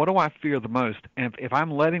thinking about what do I fear the most, and if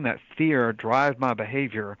I'm letting that fear drive my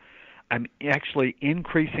behavior, I'm actually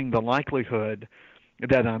increasing the likelihood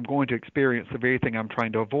that I'm going to experience the very thing I'm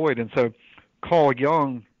trying to avoid. And so Carl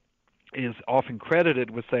Jung is often credited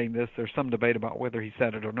with saying this. There's some debate about whether he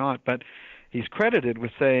said it or not, but he's credited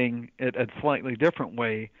with saying it a slightly different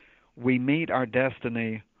way. We meet our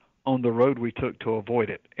destiny on the road we took to avoid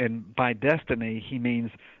it. And by destiny, he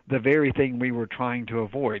means the very thing we were trying to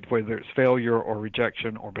avoid, whether it's failure or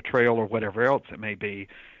rejection or betrayal or whatever else it may be.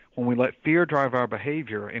 When we let fear drive our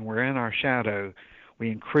behavior and we're in our shadow, we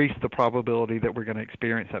increase the probability that we're going to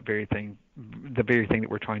experience that very thing, the very thing that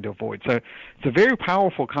we're trying to avoid. So it's a very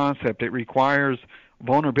powerful concept. It requires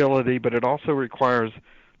vulnerability, but it also requires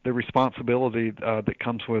the responsibility that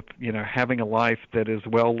comes with, having a life that is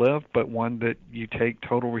well lived, but one that you take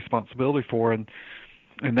total responsibility for. And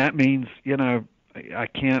that means, I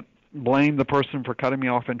can't blame the person for cutting me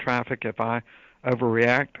off in traffic if I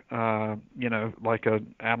overreact, like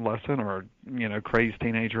an adolescent or, crazed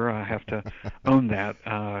teenager. I have to own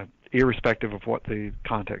that, irrespective of what the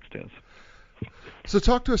context is. So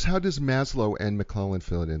talk to us, how does Maslow and McClellan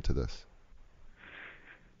fit into this?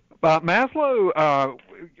 Maslow,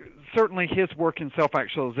 certainly his work in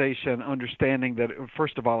self-actualization, understanding that,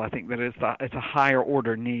 first of all, I think that it's a higher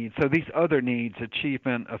order need. So these other needs,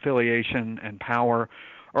 achievement, affiliation, and power,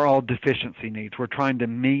 are all deficiency needs. We're trying to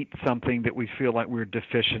meet something that we feel like we're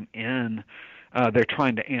deficient in. They're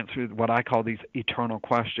trying to answer what I call these eternal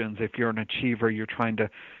questions. If you're an achiever, you're trying to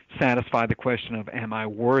satisfy the question of, am I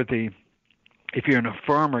worthy? If you're an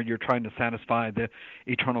affirmer, you're trying to satisfy the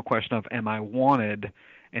eternal question of, am I wanted?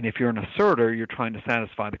 And if you're an asserter, you're trying to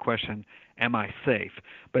satisfy the question, am I safe?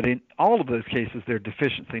 But in all of those cases, they're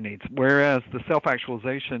deficiency needs, whereas the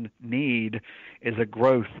self-actualization need is a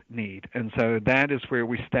growth need. And so that is where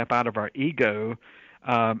we step out of our ego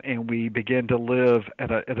and we begin to live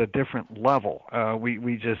at a different level.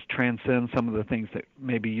 We just transcend some of the things that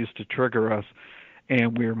maybe used to trigger us,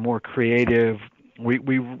 and we're more creative. We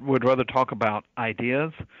would rather talk about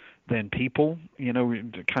ideas than people, we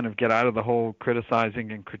kind of get out of the whole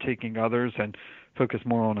criticizing and critiquing others and focus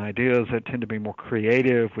more on ideas that tend to be more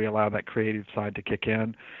creative. We allow that creative side to kick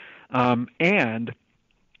in. And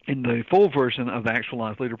in the full version of the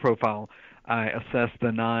Actualized Leader Profile, I assess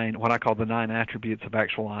what I call the 9 attributes of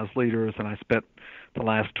actualized leaders, and I spent the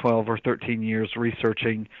last 12 or 13 years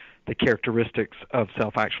researching the characteristics of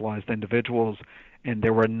self-actualized individuals. and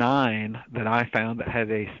there were 9 that I found that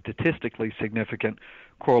had a statistically significant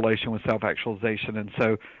correlation with self-actualization. And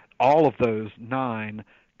so all of those 9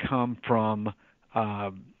 come from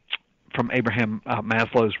Abraham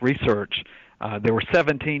Maslow's research. There were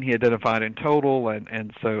 17 he identified in total,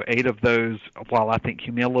 and so 8 of those, while I think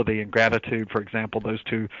humility and gratitude, for example, those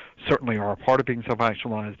 2 certainly are a part of being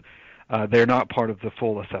self-actualized, they're not part of the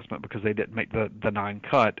full assessment because they didn't make the 9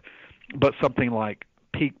 cut. But something like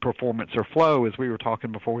peak performance or flow, as we were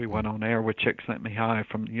talking before we went on air with Csikszentmihalyi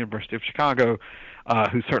from the University of Chicago,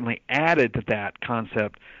 who certainly added to that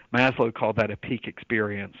concept. Maslow called that a peak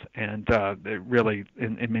experience, and really,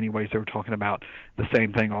 in many ways, they were talking about the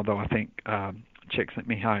same thing, although I think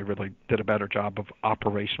Csikszentmihalyi really did a better job of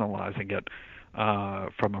operationalizing it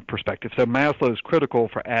from a perspective. So Maslow is critical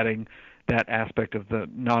for adding that aspect of the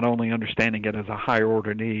not only understanding it as a higher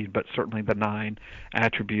order need, but certainly the 9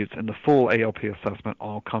 attributes and the full ALP assessment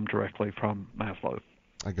all come directly from Maslow.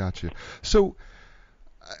 I got you. So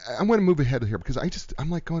I want to move ahead here because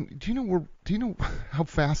I'm like going, do you know how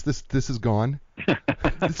fast this has gone?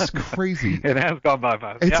 This is crazy. It has gone by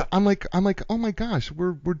fast. Yeah. I'm like, oh my gosh,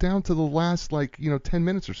 we're down to the last 10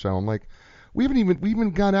 minutes or so. I'm like, we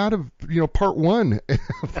even got out of part 1.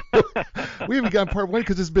 We haven't got part 1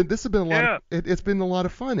 because this has been a lot. It's been a lot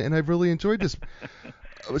of fun, and I've really enjoyed this.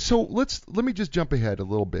 So let me just jump ahead a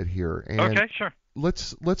little bit here, and okay, sure.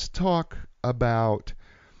 Let's talk about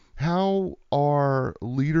how our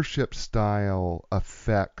leadership style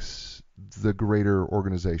affects the greater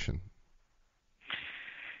organization.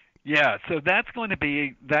 Yeah, so that's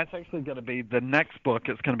actually going to be the next book.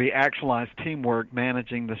 It's going to be Actualized Teamwork,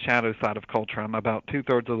 Managing the Shadow Side of Culture. I'm about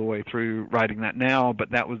 2/3 of the way through writing that now,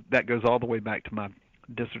 but that goes all the way back to my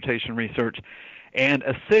dissertation research. And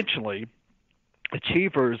essentially,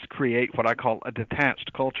 achievers create what I call a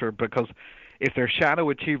detached culture, because if they're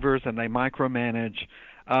shadow achievers and they micromanage,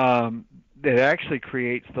 it actually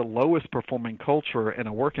creates the lowest performing culture in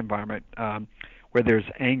a work environment, where there's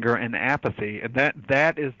anger and apathy. And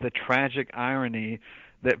that is the tragic irony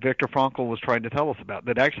that Viktor Frankl was trying to tell us about,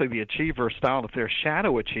 that actually the achiever style, if they're a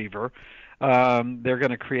shadow achiever, they're going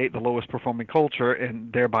to create the lowest performing culture,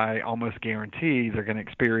 and thereby almost guarantee they're going to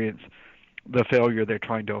experience the failure they're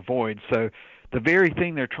trying to avoid. So the very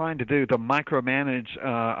thing they're trying to do, to micromanage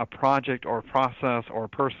a project or a process or a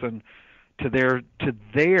person to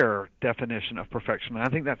their definition of perfection. And I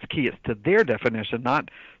think that's key. It's to their definition, not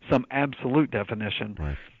some absolute definition.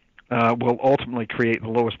 Right. Will ultimately create the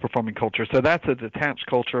lowest performing culture. So that's a detached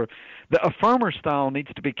culture. The affirmer style needs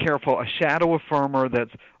to be careful. A shadow affirmer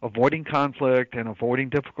that's avoiding conflict and avoiding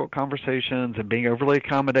difficult conversations and being overly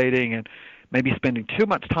accommodating and maybe spending too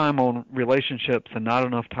much time on relationships and not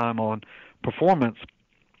enough time on performance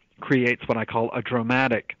creates what I call a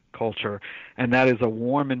dramatic culture, and that is a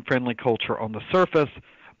warm and friendly culture on the surface,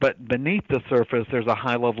 but beneath the surface there's a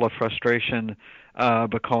high level of frustration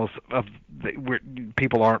because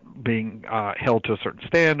people aren't being held to a certain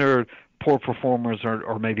standard, poor performers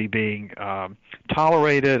are maybe being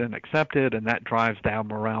tolerated and accepted, and that drives down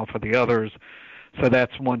morale for the others. So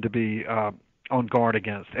that's one to be on guard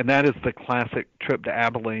against. And that is the classic trip to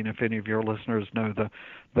Abilene, if any of your listeners know the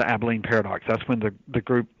Abilene paradox. That's when the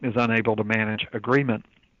group is unable to manage agreement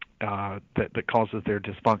that causes their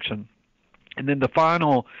dysfunction. And then the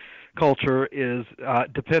final culture is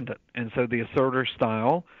dependent. And so the asserter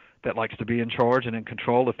style that likes to be in charge and in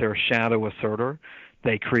control, if they're a shadow asserter,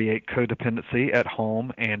 they create codependency at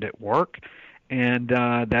home and at work. And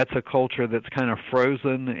that's a culture that's kind of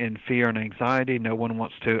frozen in fear and anxiety. No one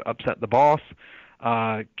wants to upset the boss.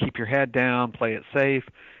 Keep your head down, play it safe.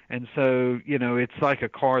 And so, it's like a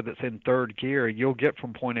car that's in third gear. You'll get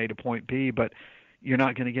from point A to point B, but you're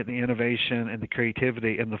not going to get the innovation and the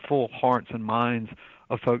creativity and the full hearts and minds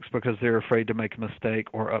of folks because they're afraid to make a mistake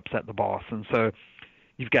or upset the boss. And so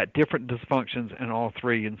you've got different dysfunctions in all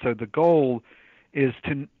three. And so the goal is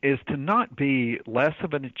to not be less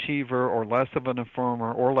of an achiever or less of an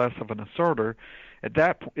affirmer or less of an asserter. At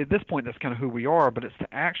this point, that's kind of who we are, but it's to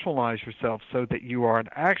actualize yourself so that you are an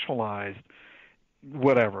actualized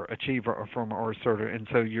whatever, achiever, affirmer, or asserter. And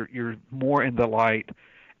so you're more in the light,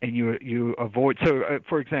 and you avoid. So,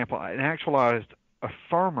 for example, an actualized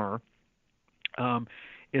affirmer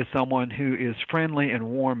is someone who is friendly and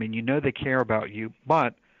warm, and they care about you,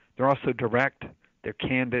 but they're also direct, they're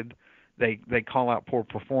candid, they call out poor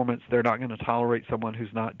performance, they're not going to tolerate someone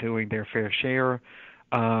who's not doing their fair share,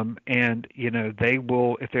 and they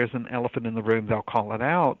will, if there's an elephant in the room, they'll call it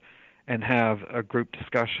out and have a group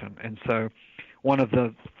discussion. And so one of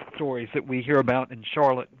the stories that we hear about in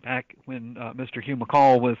Charlotte back when Mr. Hugh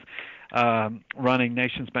McCall was running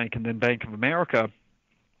Nations Bank and then Bank of America,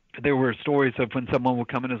 there were stories of when someone would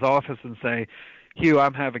come in his office and say, Hugh,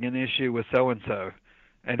 I'm having an issue with so-and-so.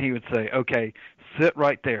 And he would say, okay, sit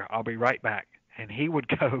right there. I'll be right back. And he would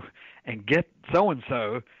go and get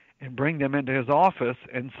so-and-so and bring them into his office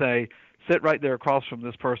and say, sit right there across from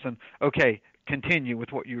this person. Okay, continue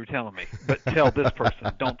with what you were telling me, but tell this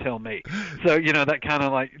person, don't tell me. So, that kind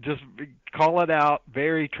of like just call it out,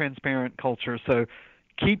 very transparent culture. So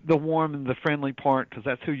keep the warm and the friendly part because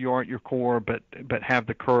that's who you are at your core, but have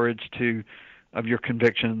the courage of your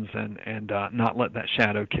convictions and not let that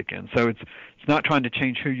shadow kick in. So it's not trying to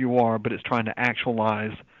change who you are, but it's trying to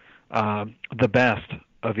actualize the best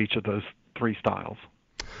of each of those three styles.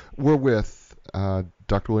 We're with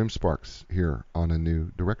Dr. William Sparks here on A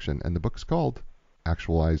New Direction, and the book's called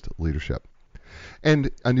Actualized Leadership. And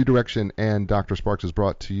A New Direction and Dr. Sparks is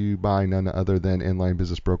brought to you by none other than Inline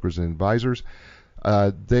Business Brokers and Advisors.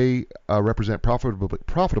 They represent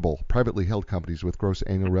profitable, privately held companies with gross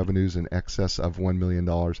annual revenues in excess of $1 million.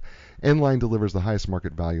 Inline delivers the highest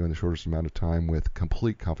market value in the shortest amount of time with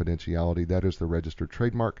complete confidentiality. That is the registered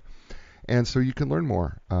trademark. And so you can learn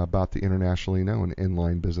more about the internationally known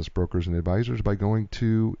Inline Business Brokers and Advisors by going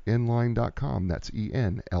to inline.com. That's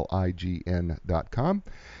ENLIGN.com.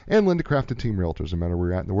 And Linda Craft and Team Realtors. No matter where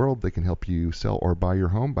you're at in the world, they can help you sell or buy your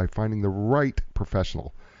home by finding the right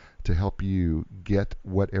professional to help you get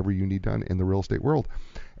whatever you need done in the real estate world.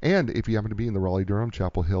 And if you happen to be in the Raleigh-Durham,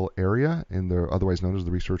 Chapel Hill area, in the otherwise known as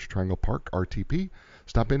the Research Triangle Park, RTP,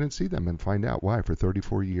 stop in and see them and find out why. For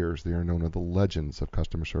 34 years, they are known as the legends of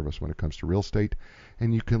customer service when it comes to real estate.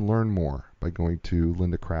 And you can learn more by going to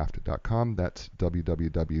lindacraft.com. That's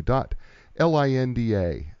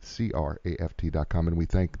www.lindacraft.com. And we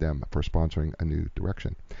thank them for sponsoring A New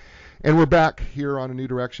Direction. And we're back here on A New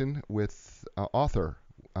Direction with author,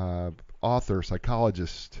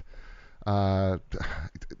 psychologist.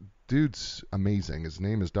 Dude's amazing. His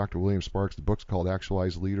name is Dr. William Sparks. The book's called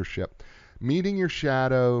Actualized Leadership, Meeting Your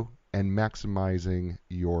Shadow and Maximizing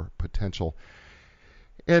Your Potential.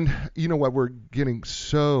 And you know what? We're getting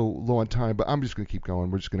so low on time, but I'm just going to keep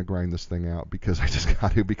going. We're just going to grind this thing out because I just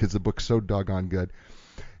got to, because the book's so doggone good.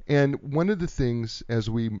 And one of the things as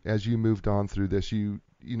you moved on through this, you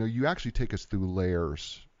actually take us through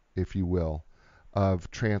layers, if you will, of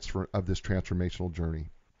this transformational journey.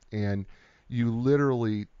 And you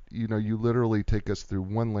literally take us through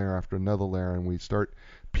one layer after another layer, and we start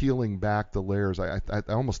peeling back the layers. I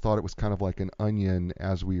almost thought it was kind of like an onion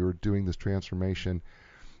as we were doing this transformation.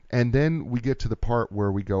 And then we get to the part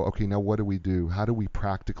where we go, okay, now what do we do? How do we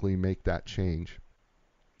practically make that change?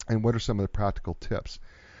 And what are some of the practical tips?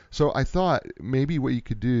 So I thought maybe what you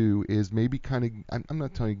could do is maybe kind of, I'm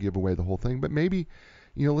not telling you to give away the whole thing, but maybe,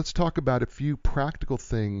 let's talk about a few practical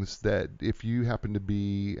things that if you happen to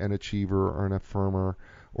be an achiever or an affirmer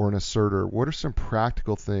or an asserter, what are some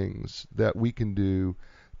practical things that we can do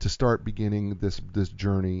to start beginning this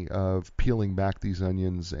journey of peeling back these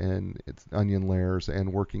onions and onion layers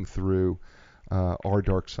and working through our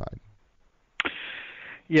dark side?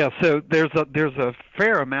 Yeah, so there's a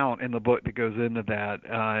fair amount in the book that goes into that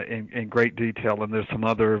in great detail, and there's some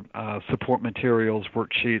other support materials,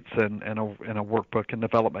 worksheets, and a workbook and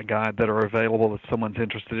development guide that are available if someone's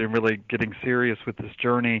interested in really getting serious with this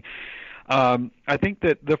journey. I think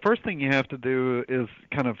that the first thing you have to do is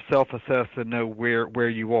kind of self-assess and know where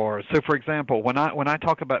you are. So, for example, when I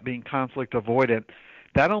talk about being conflict avoidant,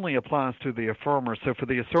 that only applies to the affirmer. So for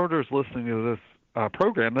the asserters listening to this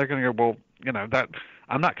program, they're going to go, well, that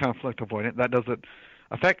I'm not conflict avoidant. That doesn't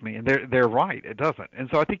affect me. And they're right. It doesn't. And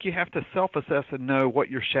so I think you have to self-assess and know what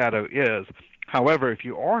your shadow is. However, if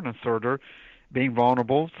you are an asserter, being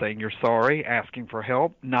vulnerable, saying you're sorry, asking for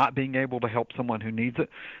help, not being able to help someone who needs it,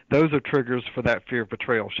 those are triggers for that fear of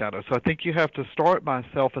betrayal shadow. So I think you have to start by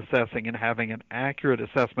self-assessing and having an accurate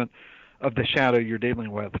assessment of the shadow you're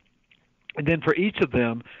dealing with. And then for each of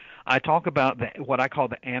them, I talk about what I call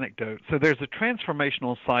the anecdote. So there's a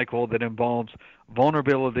transformational cycle that involves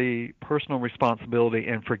vulnerability, personal responsibility,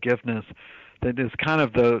 and forgiveness that is kind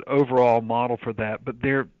of the overall model for that. But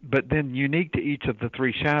then unique to each of the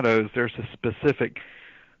three shadows, there's a specific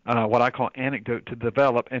what I call anecdote to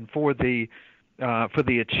develop. And for the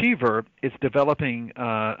achiever, it's developing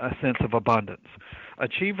a sense of abundance.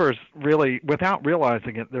 Achievers really, without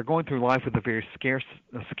realizing it, they're going through life with a very scarce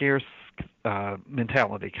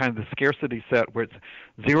mentality, kind of the scarcity set where it's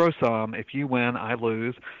zero sum. If you win, I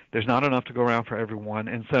lose. There's not enough to go around for everyone.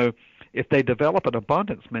 And so if they develop an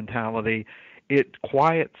abundance mentality, it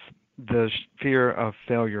quiets the fear of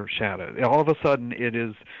failure shadow. All of a sudden, it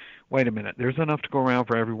is wait a minute, there's enough to go around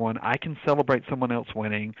for everyone. I can celebrate someone else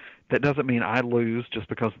winning. That doesn't mean I lose just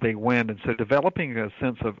because they win. And so developing a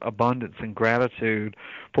sense of abundance and gratitude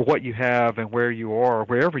for what you have and where you are,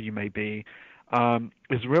 wherever you may be,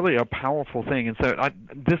 is really a powerful thing. And so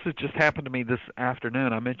this has just happened to me this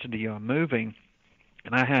afternoon. I mentioned to you I'm moving,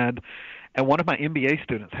 and I had one of my MBA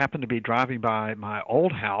students happened to be driving by my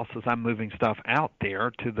old house as I'm moving stuff out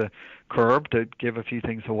there to the curb to give a few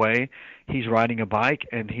things away. He's riding a bike,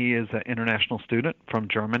 and he is an international student from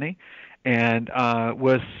Germany, and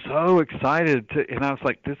was so excited and I was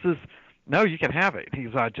like, no, you can have it. He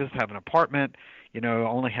goes, I just have an apartment, I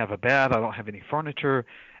only have a bed, I don't have any furniture.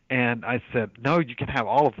 And I said, no, you can have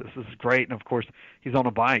all of this. This is great. And, of course, he's on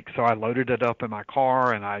a bike, so I loaded it up in my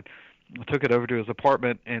car, and I took it over to his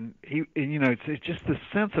apartment. And, it's just this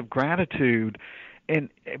sense of gratitude. And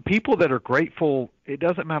people that are grateful, it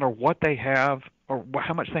doesn't matter what they have or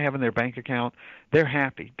how much they have in their bank account, they're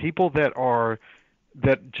happy. People that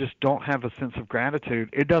just don't have a sense of gratitude,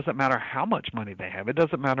 it doesn't matter how much money they have. It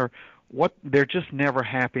doesn't matter what, they're just never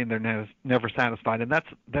happy, and they're never satisfied. And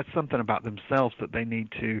that's something about themselves that they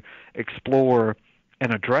need to explore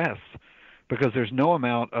and address, because there's no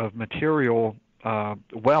amount of material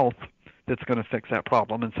wealth that's going to fix that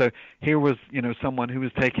problem. And so here was, someone who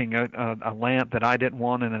was taking a lamp that I didn't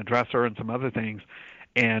want and a dresser and some other things,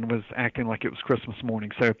 and was acting like it was Christmas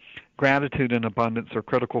morning. So gratitude and abundance are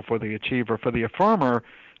critical for the achiever. For the affirmer,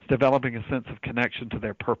 it's developing a sense of connection to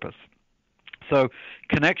their purpose. So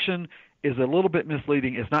connection is a little bit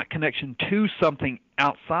misleading. It's not connection to something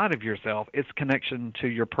outside of yourself. It's connection to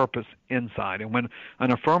your purpose inside. And when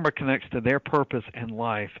an affirmer connects to their purpose in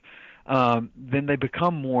life, then they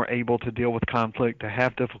become more able to deal with conflict, to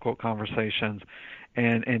have difficult conversations,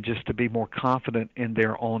 and just to be more confident in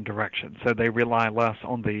their own direction. So they rely less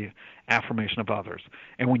on the affirmation of others.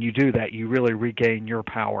 And when you do that, you really regain your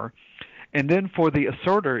power. And then for the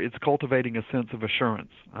asserter, it's cultivating a sense of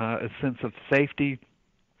assurance, a sense of safety,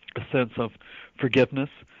 a sense of forgiveness,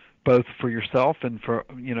 both for yourself and for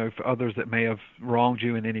others that may have wronged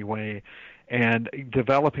you in any way. And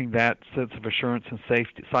developing that sense of assurance and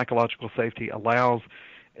safety, psychological safety, allows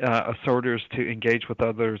asserters to engage with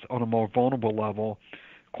others on a more vulnerable level.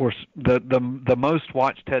 Of course, the most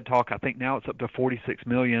watched TED Talk, I think now it's up to 46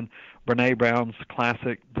 million. Brene Brown's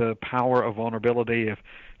classic, The Power of Vulnerability.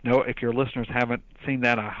 If your listeners haven't seen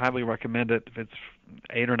that, I highly recommend it. It's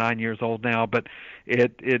 8 or 9 years old now, but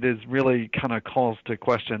it is really kind of calls to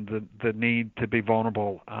question the need to be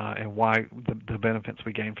vulnerable and why the benefits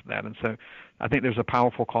we gain from that. And so I think there's a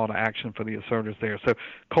powerful call to action for the asserters there. So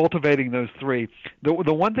cultivating those three. The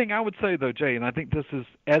one thing I would say, though, Jay, and I think this is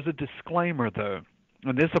as a disclaimer, though,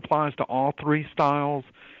 and this applies to all three styles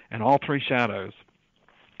and all three shadows,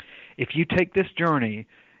 if you take this journey,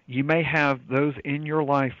 you may have those in your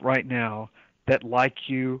life right now that like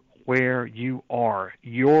you where you are,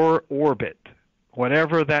 your orbit,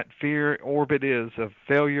 whatever that fear orbit is of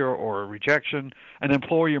failure or rejection. An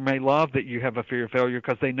employer may love that you have a fear of failure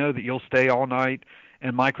because they know that you'll stay all night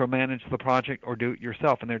and micromanage the project or do it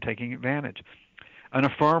yourself, and they're taking advantage. An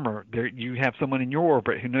affirmer, you have someone in your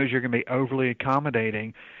orbit who knows you're going to be overly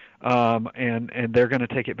accommodating, and they're going to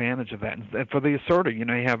take advantage of that. And for the asserter, you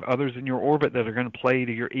have others in your orbit that are going to play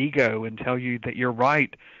to your ego and tell you that you're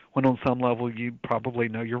right when on some level you probably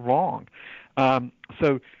know you're wrong.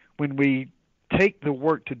 So when we take the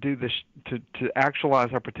work to do this, to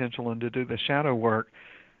actualize our potential and to do the shadow work,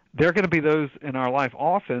 there are going to be those in our life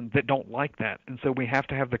often that don't like that. And so we have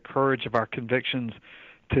to have the courage of our convictions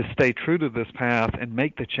to stay true to this path and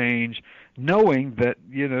make the change, knowing that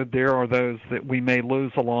there are those that we may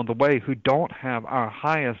lose along the way who don't have our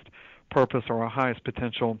highest purpose or our highest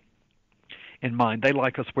potential in mind. They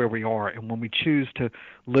like us where we are, and when we choose to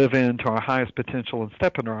live into our highest potential and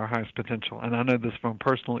step into our highest potential, and I know this from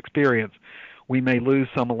personal experience, we may lose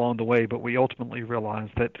some along the way, but we ultimately realize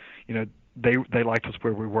that they liked us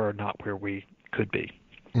where we were, not where we could be.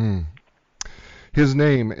 His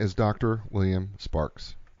name is Dr. William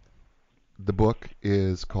Sparks. The book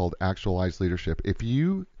is called Actualized Leadership. If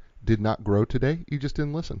you did not grow today, you just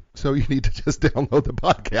didn't listen. So you need to just download the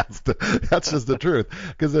podcast. That's just the truth.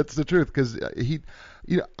 Because that's the truth. Because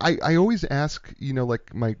I always ask,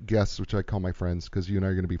 like my guests, which I call my friends, because you and I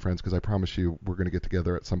are going to be friends, because I promise you we're going to get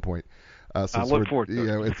together at some point. I look forward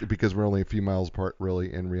to it. It's because we're only a few miles apart,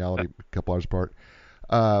 really, in reality, a couple hours apart.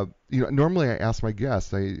 Normally I ask my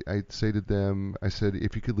guests, I say to them, I said,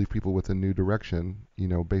 if you could leave people with a new direction,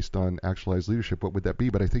 based on actualized leadership, what would that be?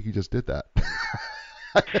 But I think you just did that.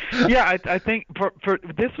 Yeah, I think for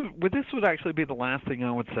this would actually be the last thing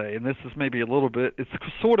I would say, and this is maybe a little bit, it's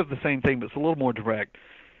sort of the same thing, but it's a little more direct.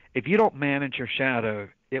 If you don't manage your shadow,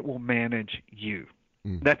 it will manage you.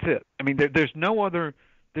 That's it. I mean, there's no other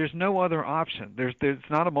option. There's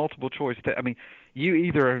not a multiple choice. You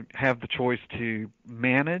either have the choice to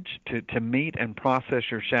manage, to meet and process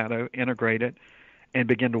your shadow, integrate it, and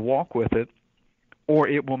begin to walk with it, or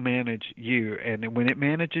it will manage you. And when it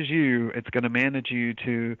manages you, it's going to manage you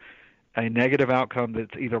to a negative outcome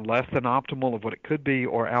that's either less than optimal of what it could be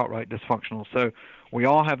or outright dysfunctional. So we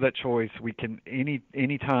all have that choice. We can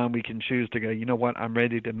any time we can choose to go, you know what, I'm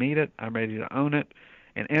ready to meet it, I'm ready to own it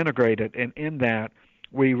and integrate it. And in that,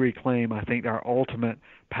 we reclaim, I think, our ultimate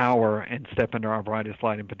power and step into our brightest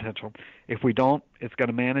light and potential. If we don't, it's going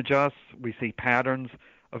to manage us. We see patterns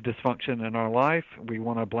of dysfunction in our life. We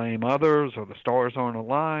want to blame others, or the stars aren't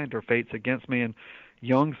aligned, or fate's against me. And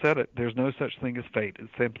Jung said it, there's no such thing as fate.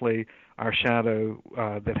 It's simply our shadow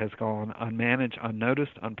that has gone unmanaged,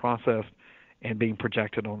 unnoticed, unprocessed, and being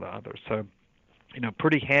projected onto others. So,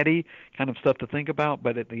 pretty heady kind of stuff to think about,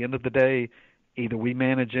 but at the end of the day, either we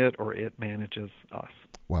manage it or it manages us.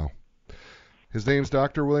 Wow. His name's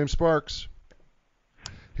Dr. William Sparks.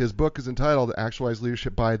 His book is entitled Actualized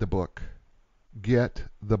Leadership. Buy the book. Get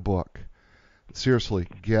the book. Seriously,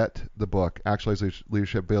 get the book. Actualized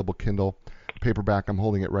Leadership, available Kindle, paperback. I'm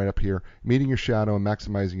holding it right up here. Meeting Your Shadow and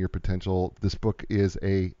Maximizing Your Potential. This book is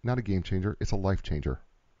not a game changer. It's a life changer.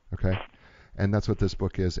 Okay? And that's what this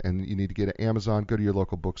book is. And you need to get it at Amazon. Go to your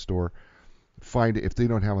local bookstore. Find it. If they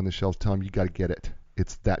don't have it on the shelves, tell them you got to get it.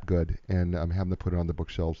 It's that good. And have them put it on the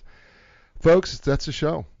bookshelves. Folks, that's the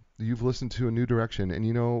show. You've listened to A New Direction. And,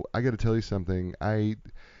 I got to tell you something. I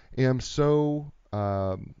am so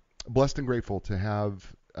blessed and grateful to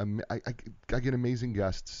have I get amazing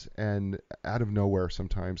guests, and out of nowhere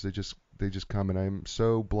sometimes they just come, and I'm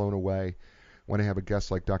so blown away when I have a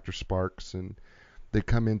guest like Dr. Sparks, and they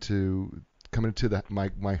come into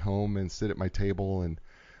my home and sit at my table and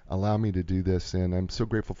allow me to do this. And I'm so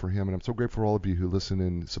grateful for him, and I'm so grateful for all of you who listen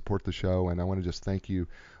and support the show. And I want to just thank you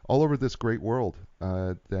all over this great world,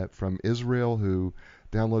 that from Israel, who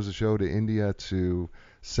downloads the show, to India, to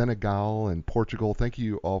Senegal and Portugal. Thank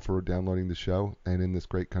you all for downloading the show, and in this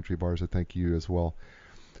great country of ours, I thank you as well.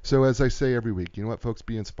 So as I say every week, you know what, folks,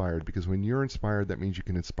 be inspired, because when you're inspired, that means you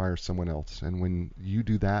can inspire someone else. And when you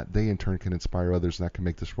do that, they in turn can inspire others, and that can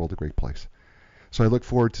make this world a great place. So I look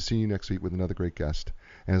forward to seeing you next week with another great guest.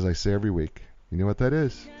 And as I say every week, you know what that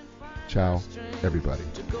is. Ciao, everybody.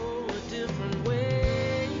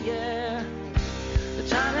 The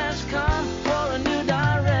time has come for a new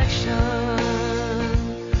direction.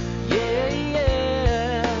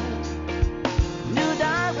 New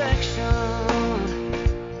direction.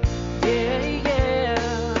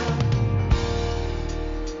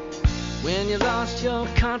 When you lost your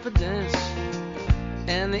confidence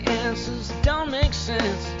and the answers don't make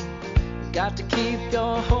sense, you got to keep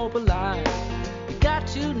your hope alive. You got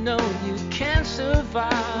to know you can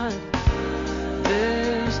survive.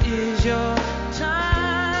 This is your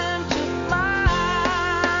time to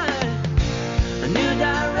fly. A new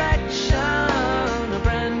direction, a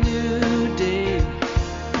brand new day.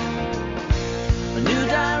 A new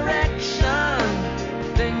direction,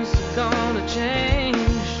 things are gonna change.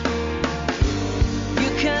 You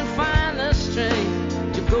can find the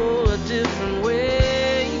strength to go a different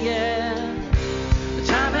way, yeah. The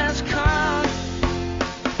time has come,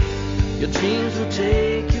 your dreams will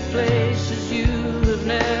take you places.